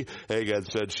cheerfully.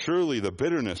 Agag said, "Surely the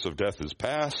bitterness of death is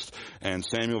past." And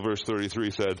Samuel, verse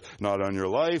 33, said, "Not on your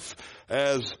life.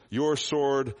 As your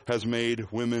sword has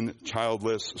made women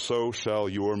childless, so shall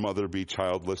your mother be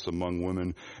childless among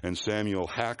women." And Samuel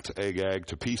hacked Agag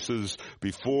to pieces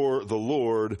before the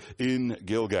Lord in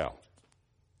Gilgal.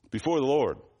 Before the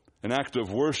Lord, an act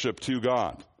of worship to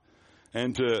God.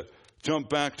 And to jump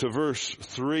back to verse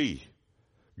 3.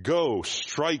 "Go,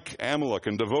 strike Amalek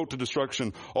and devote to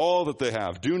destruction all that they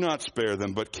have. Do not spare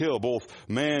them, but kill both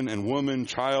man and woman,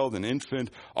 child and infant,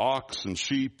 ox and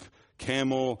sheep,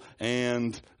 camel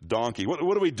and donkey." What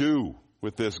do we do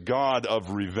with this God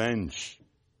of revenge?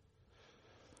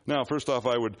 Now, first off,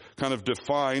 I would kind of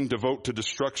define devote to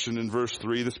destruction in verse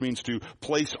 3. This means to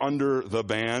place under the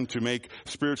ban, to make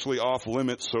spiritually off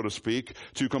limits, so to speak,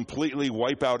 to completely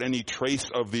wipe out any trace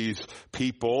of these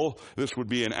people. This would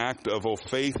be an act of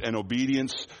faith and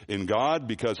obedience in God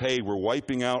because, hey, we're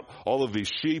wiping out all of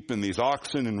these sheep and these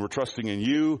oxen and we're trusting in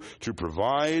you to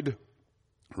provide.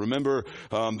 Remember,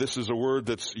 this is a word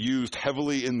that's used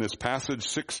heavily in this passage.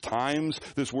 6 times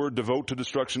this word devote to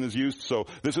destruction is used. So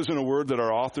this isn't a word that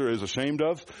our author is ashamed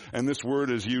of. And this word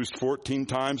is used 14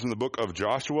 times in the book of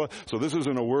Joshua. So this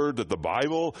isn't a word that the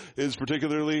Bible is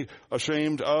particularly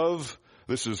ashamed of.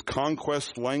 This is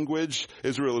conquest language.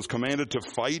 Israel is commanded to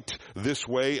fight this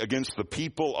way against the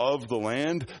people of the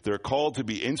land. They're called to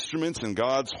be instruments in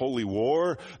God's holy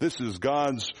war. This is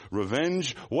God's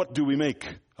revenge. What do we make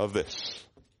of this?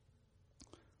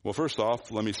 Well, first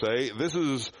off, let me say,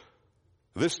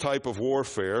 this type of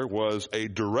warfare was a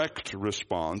direct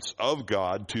response of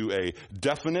God to a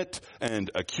definite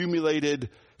and accumulated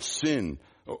sin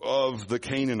of the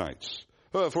Canaanites.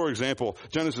 For example,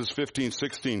 Genesis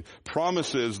 15:16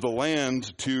 promises the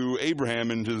land to Abraham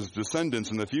and his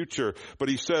descendants in the future, but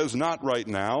he says not right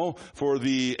now, for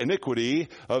the iniquity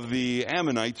of the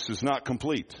Ammonites is not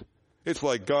complete. It's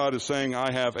like God is saying,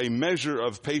 I have a measure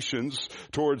of patience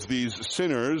towards these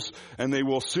sinners, and they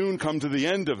will soon come to the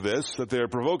end of this that they're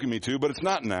provoking me to, but it's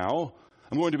not now.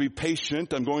 I'm going to be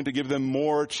patient. I'm going to give them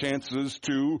more chances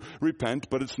to repent,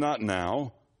 but it's not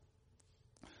now.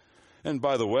 And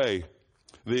by the way,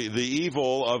 the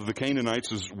evil of the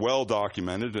Canaanites is well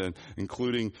documented,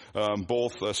 including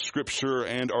both Scripture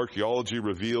and archaeology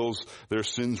reveals their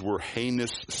sins were heinous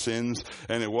sins.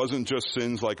 And it wasn't just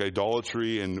sins like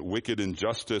idolatry and wicked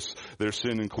injustice. Their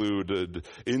sin included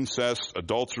incest,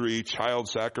 adultery, child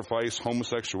sacrifice,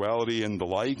 homosexuality, and the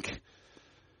like.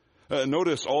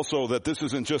 Notice also that this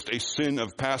isn't just a sin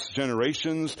of past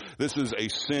generations. This is a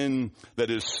sin that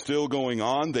is still going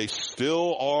on. They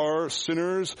still are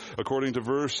sinners, according to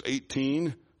verse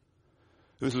 18.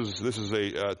 This is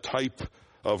a type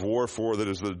of warfare that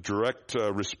is the direct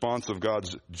response of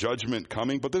God's judgment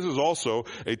coming. But this is also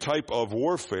a type of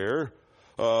warfare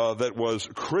that was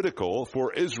critical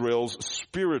for Israel's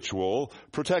spiritual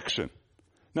protection.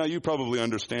 Now, you probably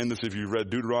understand this if you've read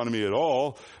Deuteronomy at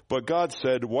all, but God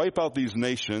said, wipe out these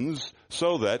nations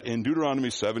so that, in Deuteronomy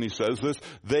 7, he says this,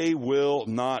 they will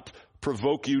not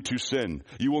provoke you to sin.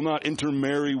 You will not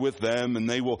intermarry with them, and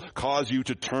they will cause you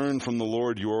to turn from the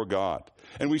Lord your God.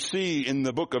 And we see in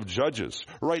the book of Judges,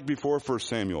 right before 1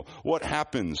 Samuel, what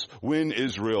happens when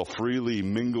Israel freely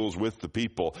mingles with the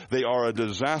people. They are a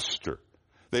disaster.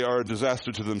 They are a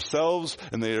disaster to themselves,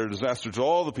 and they are a disaster to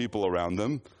all the people around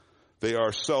them. They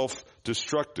are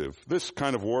self-destructive. This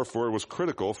kind of warfare was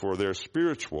critical for their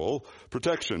spiritual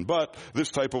protection. But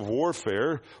this type of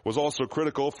warfare was also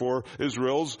critical for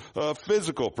Israel's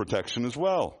physical protection as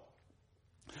well.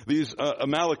 These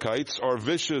Amalekites are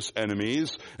vicious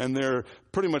enemies, and they're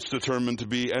pretty much determined to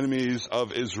be enemies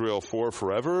of Israel for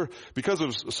forever. Because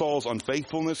of Saul's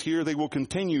unfaithfulness here, they will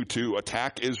continue to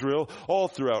attack Israel all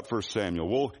throughout 1 Samuel.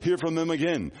 We'll hear from them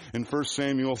again in 1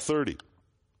 Samuel 30.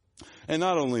 And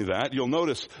not only that, you'll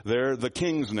notice there the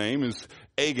king's name is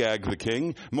Agag the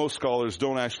king. Most scholars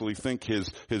don't actually think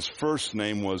his first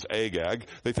name was Agag.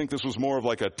 They think this was more of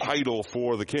like a title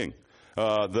for the king.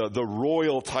 The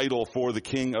royal title for the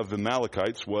king of the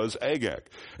Amalekites was Agag.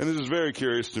 And this is very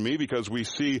curious to me because we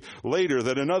see later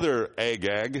that another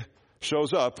Agag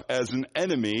shows up as an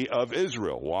enemy of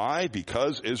Israel. Why?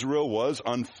 Because Israel was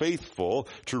unfaithful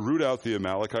to root out the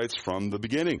Amalekites from the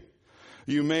beginning.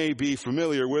 You may be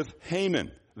familiar with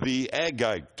Haman. the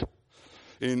Agagite.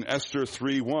 In Esther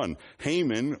 3:1,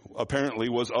 Haman apparently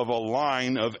was of a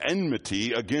line of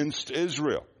enmity against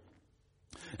Israel.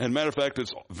 And matter of fact,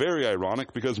 it's very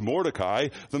ironic because Mordecai,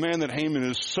 the man that Haman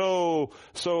is so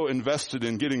invested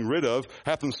in getting rid of,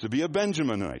 happens to be a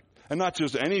Benjaminite. And not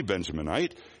just any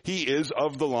Benjaminite, he is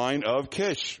of the line of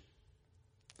Kish.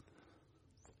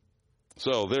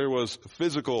 So there was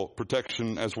physical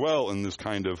protection as well in this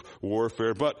kind of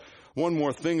warfare. But one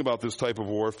more thing about this type of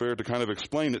warfare to kind of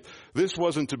explain it. This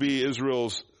wasn't to be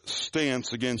Israel's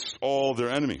stance against all their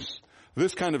enemies.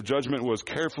 This kind of judgment was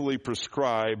carefully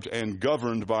prescribed and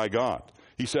governed by God.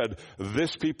 He said,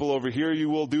 this people over here you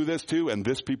will do this to, and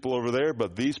this people over there,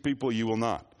 but these people you will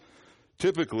not.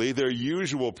 Typically, their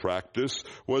usual practice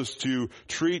was to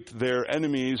treat their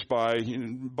enemies by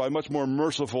much more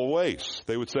merciful ways.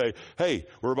 They would say, hey,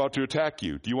 we're about to attack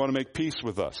you. Do you want to make peace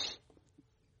with us?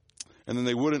 And then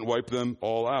they wouldn't wipe them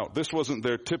all out. This wasn't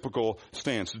their typical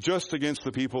stance, just against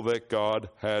the people that God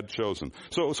had chosen.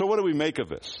 So what do we make of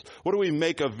this? What do we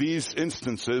make of these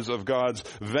instances of God's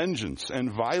vengeance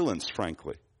and violence,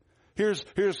 frankly? Here's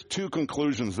two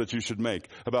conclusions that you should make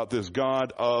about this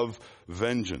God of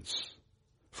vengeance.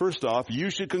 First off, you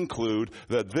should conclude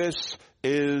that this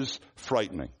is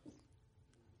frightening.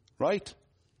 Right?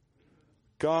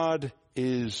 God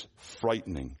is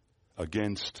frightening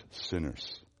against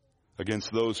sinners.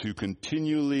 Against those who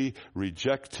continually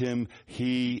reject him,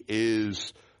 he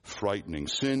is frightening.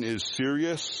 Sin is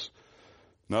serious.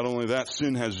 Not only that,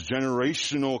 sin has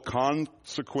generational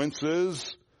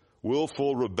consequences.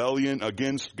 Willful rebellion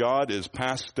against God is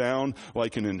passed down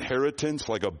like an inheritance,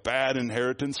 like a bad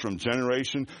inheritance from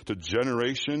generation to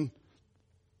generation.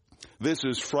 This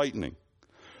is frightening.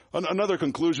 Another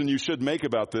conclusion you should make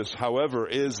about this, however,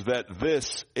 is that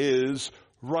this is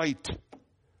right.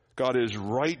 God is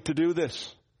right to do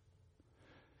this.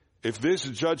 If this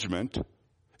judgment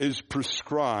is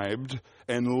prescribed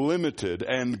and limited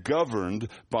and governed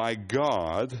by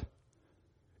God,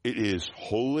 it is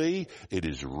holy, it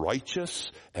is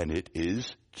righteous, and it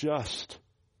is just.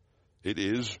 It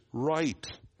is right.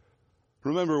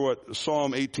 Remember what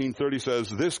Psalm 18:30 says,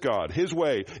 this God, his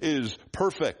way is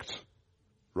perfect.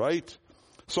 Right?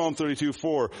 Psalm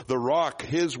 32:4, the rock,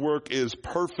 his work is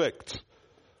perfect.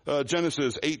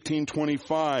 Genesis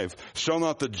 18:25, shall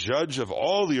not the judge of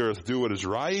all the earth do what is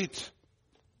right?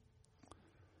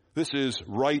 This is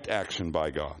right action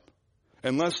by God.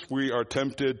 Unless we are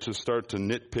tempted to start to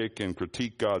nitpick and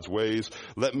critique God's ways,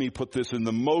 let me put this in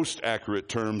the most accurate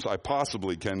terms I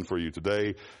possibly can for you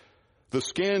today. The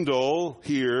scandal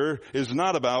here is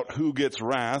not about who gets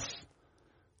wrath.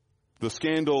 The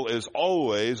scandal is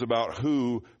always about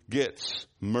who gets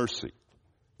mercy.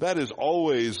 That is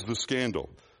always the scandal.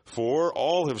 For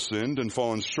all have sinned and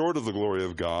fallen short of the glory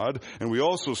of God. And we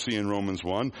also see in Romans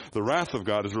 1, the wrath of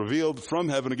God is revealed from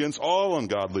heaven against all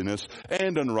ungodliness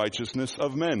and unrighteousness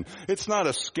of men. It's not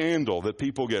a scandal that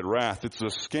people get wrath. It's a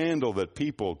scandal that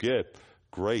people get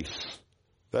grace.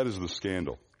 That is the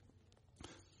scandal.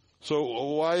 So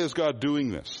why is God doing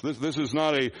this? This is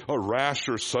not a rash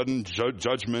or sudden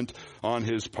judgment on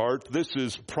his part. This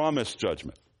is promised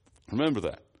judgment. Remember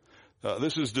that.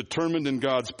 This is determined in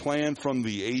God's plan from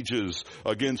the ages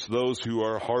against those who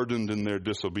are hardened in their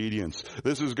disobedience.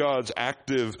 This is God's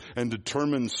active and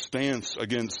determined stance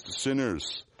against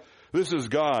sinners. This is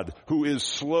God who is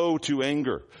slow to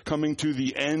anger, coming to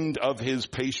the end of his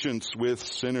patience with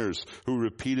sinners who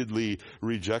repeatedly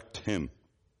reject him.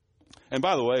 And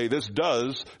by the way, this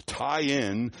does tie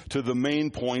in to the main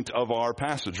point of our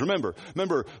passage. Remember,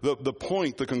 the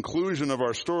point, the conclusion of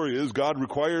our story is God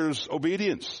requires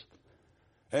obedience.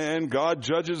 And God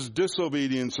judges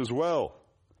disobedience as well.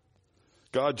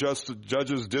 God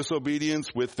judges disobedience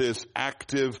with this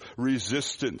active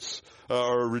resistance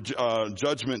or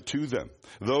judgment to them.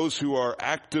 Those who are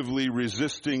actively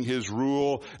resisting his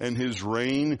rule and his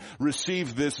reign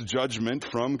receive this judgment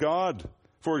from God.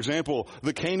 For example,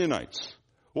 the Canaanites.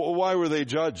 Well, why were they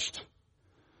judged?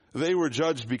 They were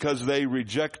judged because they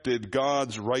rejected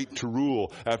God's right to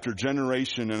rule after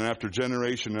generation and after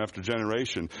generation and after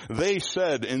generation. They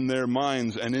said in their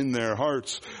minds and in their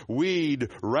hearts, we'd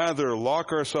rather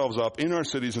lock ourselves up in our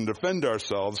cities and defend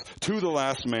ourselves to the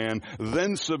last man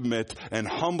than submit and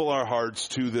humble our hearts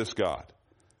to this God.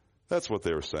 That's what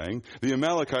they were saying. The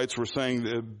Amalekites were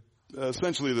saying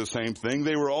essentially the same thing.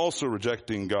 They were also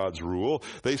rejecting God's rule.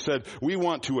 They said, we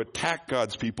want to attack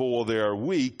God's people while they are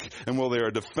weak and while they are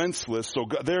defenseless, so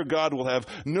their God will have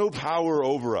no power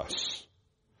over us.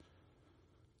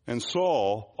 And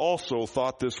Saul also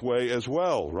thought this way as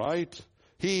well, right?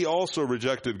 He also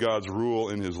rejected God's rule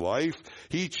in his life.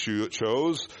 He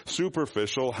chose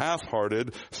superficial,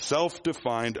 half-hearted,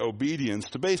 self-defined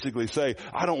obedience to basically say,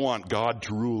 I don't want God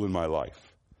to rule in my life.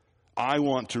 I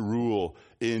want to rule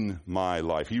in my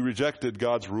life. He rejected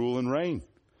God's rule and reign.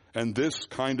 And this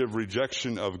kind of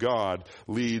rejection of God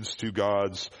leads to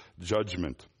God's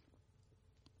judgment.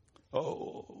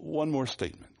 Oh, one more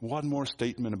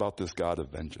statement about this God of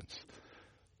vengeance.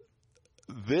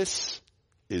 This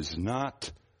is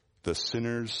not the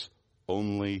sinner's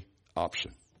only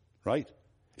option, right?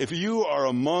 If you are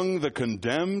among the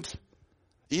condemned,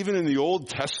 even in the Old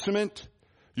Testament,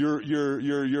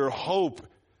 your hope,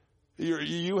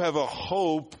 you have a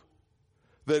hope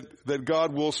that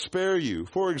God will spare you.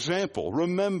 For example,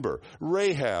 remember,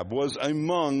 Rahab was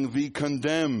among the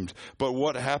condemned, but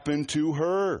what happened to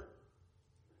her?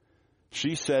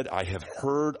 She said, I have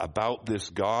heard about this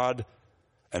God,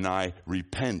 and I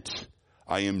repent.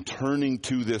 I am turning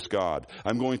to this God.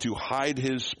 I'm going to hide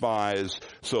his spies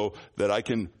so that I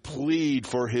can plead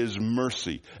for his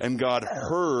mercy. And God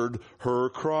heard her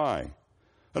cry.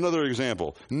 Another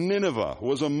example, Nineveh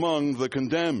was among the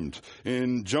condemned.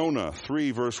 In Jonah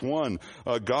 3 verse 1,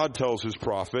 God tells his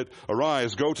prophet,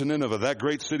 arise, go to Nineveh, that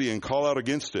great city, and call out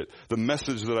against it, the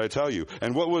message that I tell you.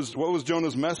 And what was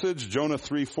Jonah's message? Jonah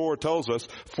 3:4 tells us,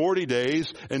 40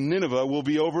 days and Nineveh will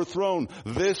be overthrown.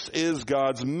 This is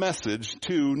God's message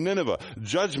to Nineveh.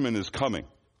 Judgment is coming.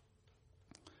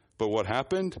 But what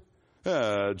happened?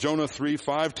 Jonah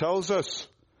 3:5 tells us,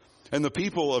 and the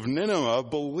people of Nineveh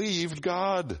believed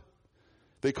God.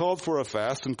 They called for a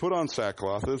fast and put on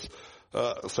sackcloth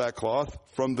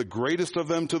from the greatest of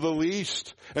them to the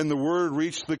least. And the word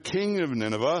reached the king of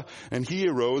Nineveh, and he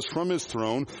arose from his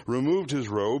throne, removed his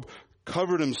robe,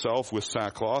 covered himself with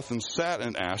sackcloth, and sat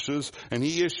in ashes. And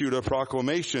he issued a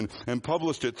proclamation and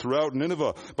published it throughout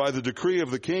Nineveh by the decree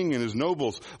of the king and his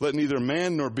nobles. Let neither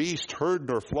man nor beast, herd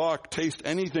nor flock taste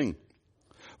anything.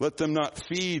 Let them not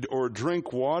feed or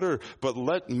drink water, but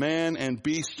let man and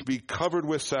beast be covered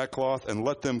with sackcloth, and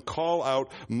let them call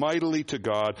out mightily to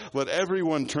God. Let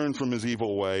everyone turn from his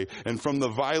evil way and from the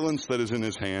violence that is in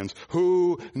his hands.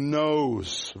 Who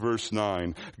knows? Verse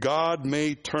 9. God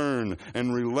may turn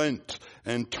and relent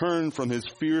and turn from his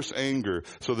fierce anger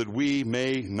so that we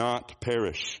may not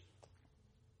perish.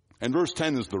 And verse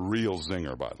 10 is the real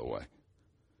zinger, by the way.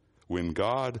 When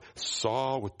God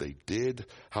saw what they did,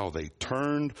 how they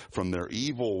turned from their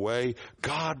evil way,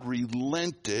 God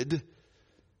relented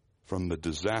from the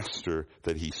disaster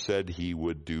that he said he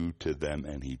would do to them,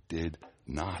 and he did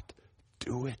not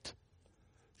do it.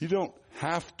 You don't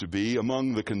have to be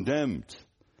among the condemned.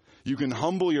 You can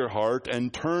humble your heart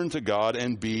and turn to God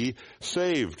and be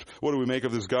saved. What do we make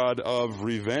of this God of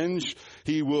revenge?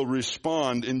 He will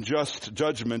respond in just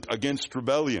judgment against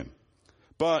rebellion.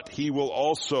 But he will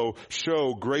also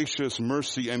show gracious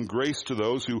mercy and grace to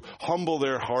those who humble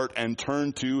their heart and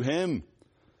turn to him.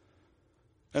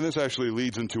 And this actually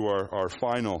leads into our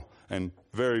final and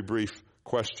very brief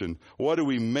question. What do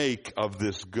we make of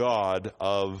this God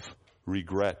of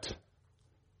regret?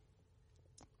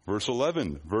 Verse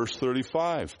 11, verse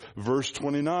 35, verse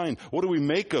 29. What do we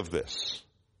make of this?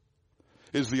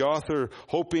 Is the author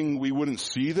hoping we wouldn't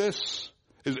see this?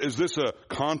 Is this a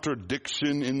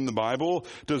contradiction in the Bible?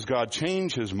 Does God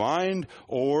change his mind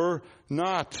or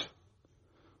not?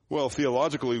 Well,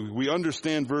 theologically, we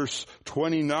understand verse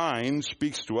 29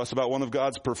 speaks to us about one of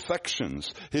God's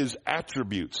perfections, his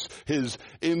attributes, his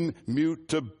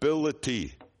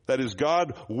immutability. That is,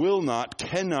 God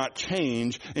cannot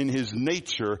change in his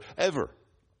nature ever.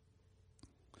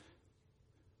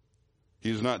 He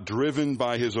is not driven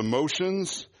by his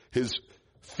emotions. His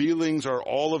feelings are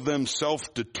all of them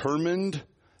self-determined.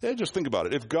 Yeah, just think about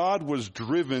it. If God was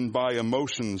driven by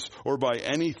emotions or by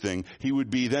anything, he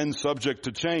would be then subject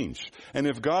to change. And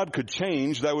if God could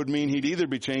change, that would mean he'd either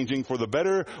be changing for the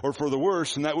better or for the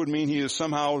worse, and that would mean he is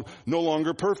somehow no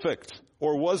longer perfect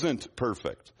or wasn't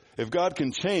perfect. If God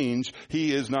can change,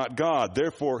 he is not God.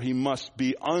 Therefore, he must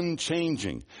be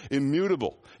unchanging,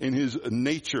 immutable in his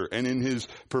nature and in his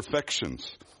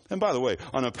perfections. And by the way,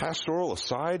 on a pastoral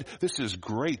aside, this is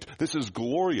great. This is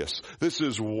glorious. This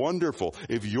is wonderful.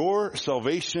 If your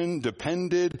salvation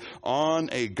depended on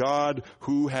a God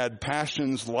who had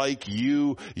passions like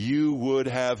you, you would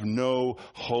have no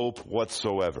hope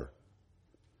whatsoever.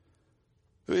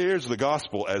 Here's the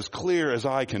gospel as clear as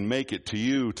I can make it to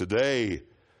you today.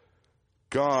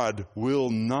 God will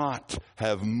not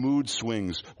have mood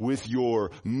swings with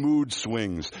your mood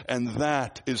swings. And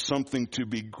that is something to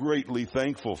be greatly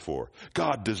thankful for.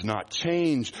 God does not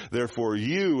change. Therefore,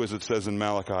 you, as it says in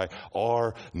Malachi,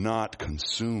 are not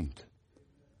consumed.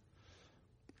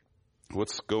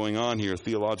 What's going on here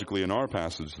theologically in our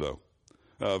passage, though?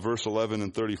 Verse 11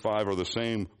 and 35 are the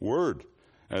same word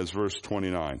as verse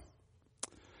 29.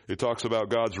 It talks about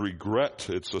God's regret.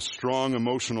 It's a strong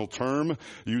emotional term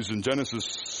used in Genesis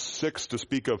 6 to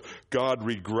speak of God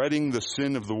regretting the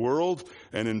sin of the world.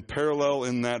 And in parallel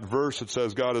in that verse, it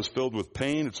says God is filled with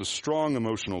pain. It's a strong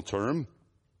emotional term.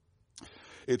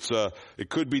 It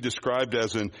could be described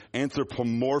as an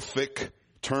anthropomorphic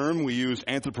term. We use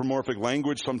anthropomorphic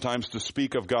language sometimes to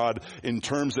speak of God in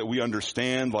terms that we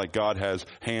understand, like God has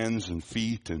hands and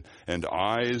feet and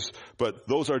eyes. But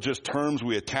those are just terms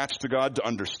we attach to God to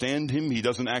understand Him. He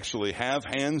doesn't actually have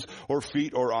hands or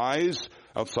feet or eyes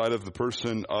outside of the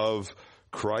person of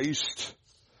Christ.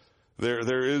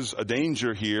 There is a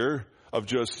danger here of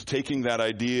just taking that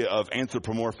idea of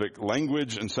anthropomorphic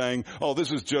language and saying, oh,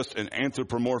 this is just an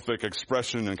anthropomorphic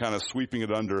expression, and kind of sweeping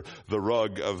it under the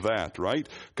rug of that, right?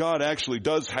 God actually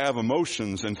does have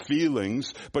emotions and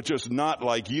feelings, but just not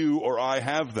like you or I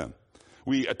have them.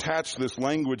 We attach this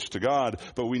language to God,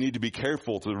 but we need to be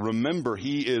careful to remember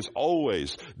He is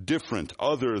always different,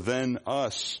 other than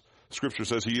us. Scripture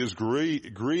says He is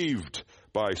grieved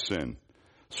by sin.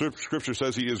 Scripture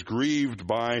says He is grieved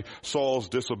by Saul's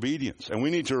disobedience. And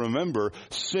we need to remember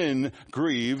sin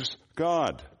grieves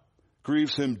God,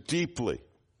 grieves Him deeply.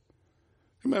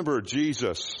 Remember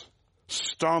Jesus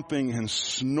stomping and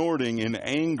snorting in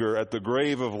anger at the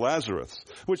grave of Lazarus,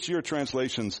 which your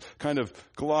translations kind of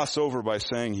gloss over by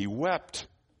saying He wept.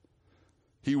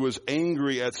 He was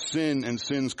angry at sin and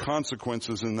sin's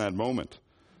consequences in that moment.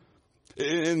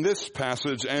 In this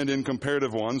passage and in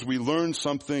comparative ones, we learn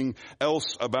something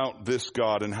else about this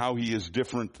God and how He is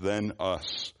different than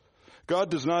us. God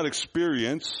does not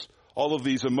experience all of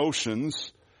these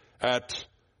emotions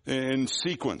in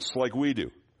sequence like we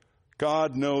do.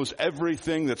 God knows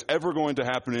everything that's ever going to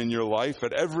happen in your life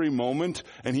at every moment,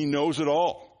 and He knows it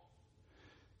all.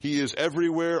 He is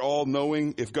everywhere,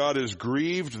 all-knowing. If God is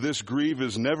grieved, this grief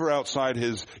is never outside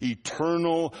His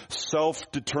eternal,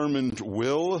 self-determined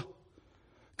will.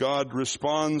 God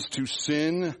responds to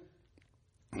sin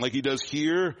like He does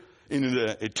here in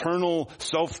an eternal,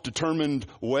 self-determined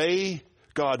way.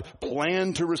 God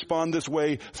planned to respond this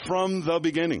way from the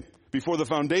beginning. Before the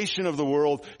foundation of the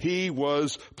world, He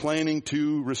was planning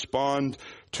to respond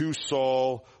to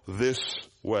Saul this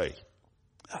way.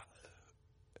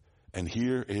 And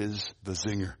here is the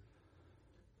zinger.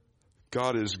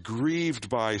 God is grieved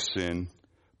by sin,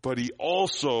 but He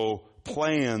also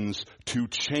plans to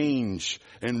change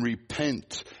and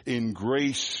repent in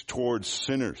grace towards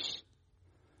sinners.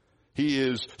 He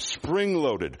is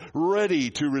spring-loaded, ready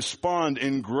to respond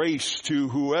in grace to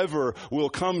whoever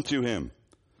will come to Him.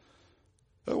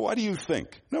 Why do you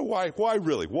think? No, why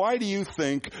really? Why do you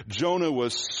think Jonah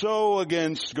was so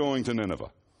against going to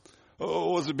Nineveh?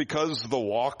 Oh, was it because the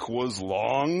walk was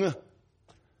long?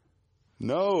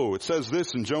 No, it says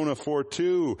this in Jonah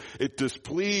 4:2. It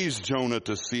displeased Jonah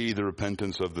to see the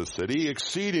repentance of the city.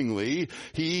 Exceedingly,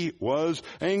 he was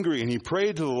angry, and he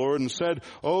prayed to the Lord and said,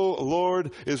 "Oh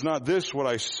Lord, is not this what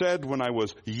I said when I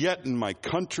was yet in my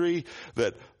country,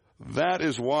 that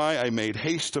is why I made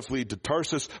haste to flee to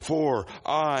Tarsus, for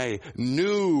I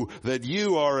knew that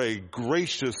you are a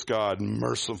gracious God,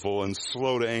 merciful and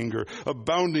slow to anger,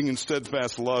 abounding in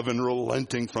steadfast love and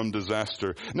relenting from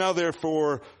disaster. Now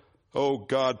therefore, oh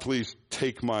God, please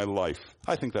take my life."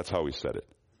 I think that's how he said it.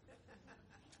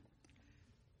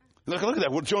 Look at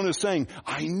that. What Jonah is saying,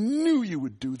 I knew you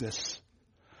would do this.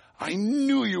 I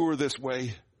knew you were this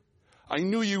way. I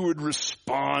knew you would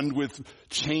respond with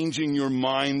changing your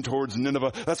mind towards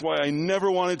Nineveh. That's why I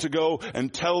never wanted to go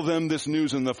and tell them this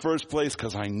news in the first place,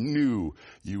 because I knew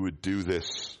you would do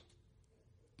this.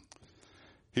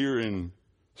 Here in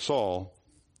Saul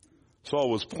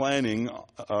was planning,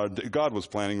 God was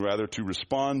planning rather, to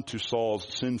respond to Saul's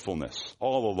sinfulness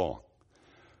all along.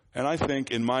 And I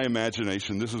think in my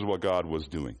imagination, this is what God was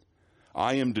doing.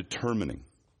 I am determining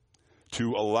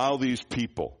to allow these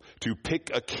people to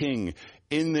pick a king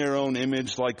in their own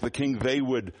image, like the king they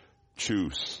would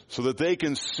choose, so that they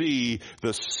can see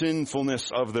the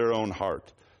sinfulness of their own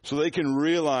heart, so they can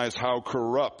realize how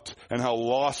corrupt and how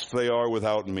lost they are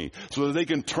without me, so that they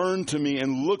can turn to me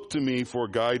and look to me for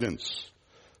guidance.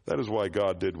 That is why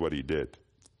God did what he did.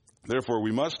 Therefore,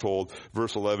 we must hold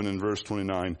verse 11 and verse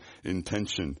 29 in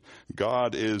tension.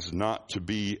 God is not to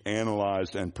be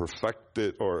analyzed and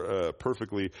perfected or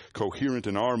perfectly coherent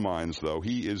in our minds, though.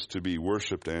 He is to be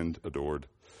worshiped and adored.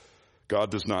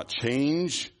 God does not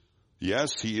change.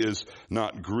 Yes, he is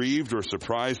not grieved or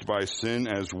surprised by sin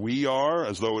as we are,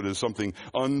 as though it is something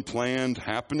unplanned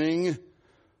happening.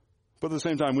 But at the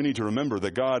same time, we need to remember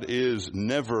that God is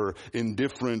never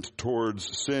indifferent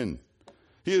towards sin.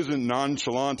 He isn't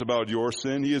nonchalant about your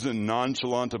sin. He isn't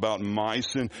nonchalant about my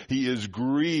sin. He is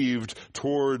grieved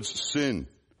towards sin.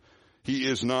 He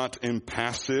is not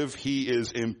impassive. He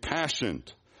is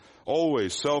impassioned.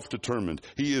 Always self-determined.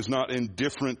 He is not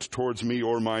indifferent towards me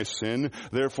or my sin.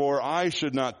 Therefore, I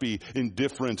should not be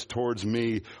indifferent towards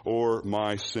me or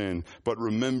my sin. But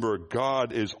remember,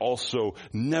 God is also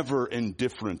never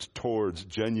indifferent towards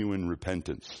genuine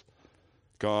repentance.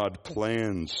 God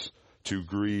plans to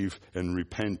grieve and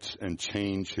repent and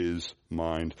change his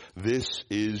mind. This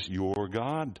is your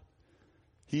God.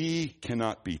 He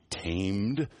cannot be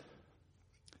tamed.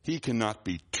 He cannot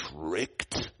be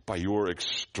tricked by your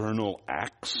external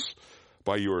acts,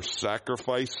 by your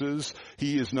sacrifices.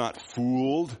 He is not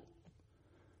fooled.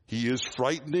 He is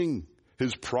frightening.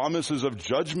 His promises of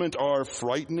judgment are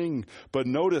frightening. But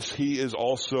notice, he is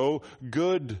also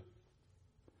good.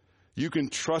 You can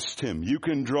trust him. You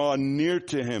can draw near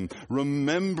to him,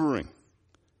 remembering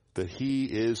that he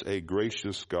is a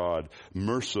gracious God,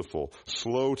 merciful,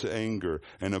 slow to anger,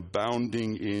 and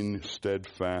abounding in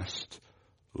steadfast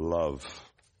love.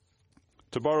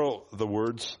 To borrow the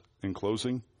words in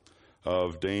closing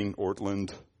of Dane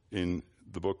Ortland in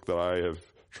the book that I have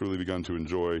truly begun to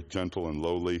enjoy, Gentle and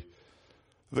Lowly,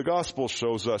 the gospel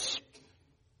shows us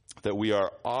that we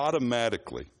are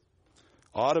automatically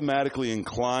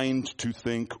inclined to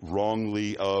think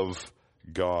wrongly of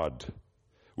God.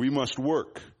 We must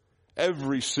work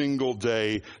every single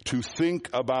day to think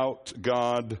about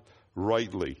God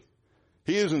rightly.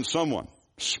 He isn't someone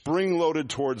spring-loaded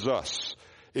towards us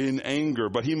in anger,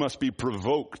 but he must be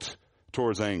provoked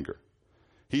towards anger.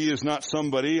 He is not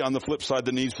somebody, on the flip side,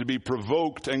 that needs to be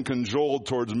provoked and cajoled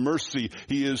towards mercy.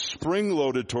 He is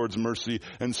spring-loaded towards mercy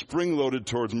and spring-loaded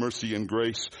towards mercy and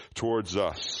grace towards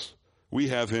us. We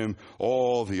have him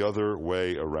all the other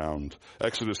way around.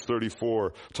 Exodus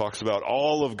 34 talks about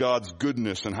all of God's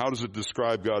goodness. And how does it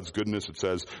describe God's goodness? It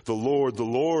says, the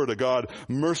Lord, a God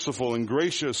merciful and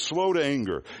gracious, slow to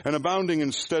anger, and abounding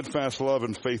in steadfast love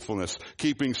and faithfulness,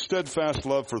 keeping steadfast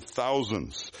love for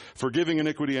thousands, forgiving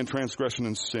iniquity and transgression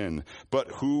and sin, but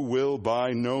who will by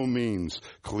no means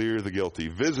clear the guilty,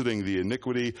 visiting the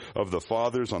iniquity of the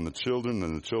fathers on the children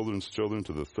and the children's children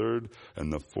to the third and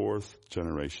the fourth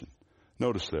generation.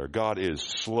 Notice there, God is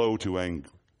slow to anger.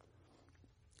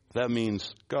 That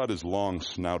means God is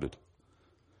long-snouted.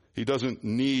 He doesn't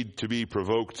need to be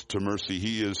provoked to mercy.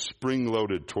 He is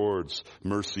spring-loaded towards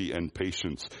mercy and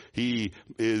patience. He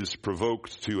is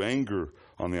provoked to anger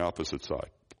on the opposite side.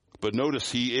 But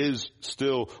notice, he is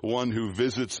still one who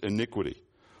visits iniquity.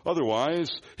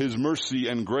 Otherwise, his mercy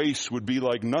and grace would be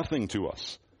like nothing to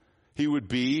us. He would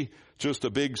be just a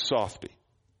big softy.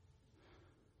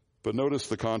 But notice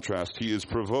the contrast. He is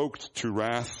provoked to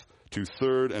wrath to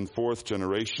third and fourth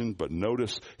generation, but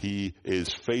notice he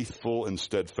is faithful and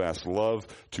steadfast love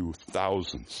to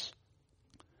thousands.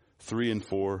 3 and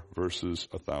 4 verses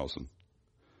 1,000.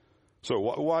 So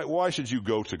why should you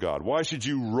go to God? Why should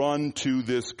you run to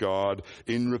this God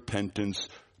in repentance?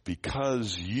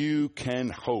 Because you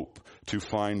can hope to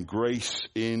find grace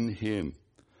in him.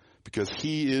 Because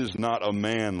he is not a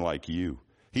man like you.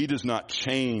 He does not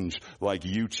change like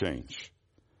you change.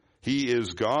 He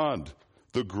is God,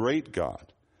 the great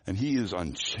God, and he is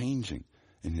unchanging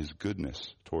in his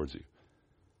goodness towards you.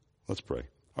 Let's pray.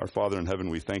 Our Father in heaven,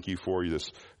 we thank you for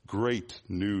this great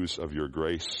news of your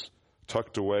grace,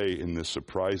 tucked away in this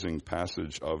surprising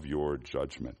passage of your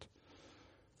judgment.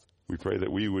 We pray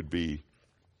that we would be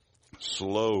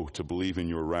slow to believe in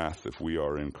your wrath if we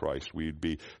are in Christ. We'd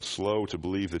be slow to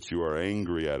believe that you are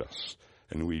angry at us.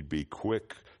 And we'd be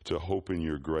quick to hope in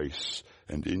your grace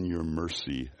and in your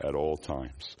mercy at all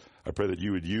times. I pray that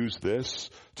you would use this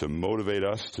to motivate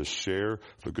us to share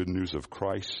the good news of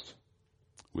Christ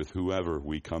with whoever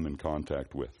we come in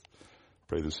contact with. I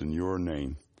pray this in your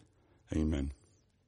name. Amen.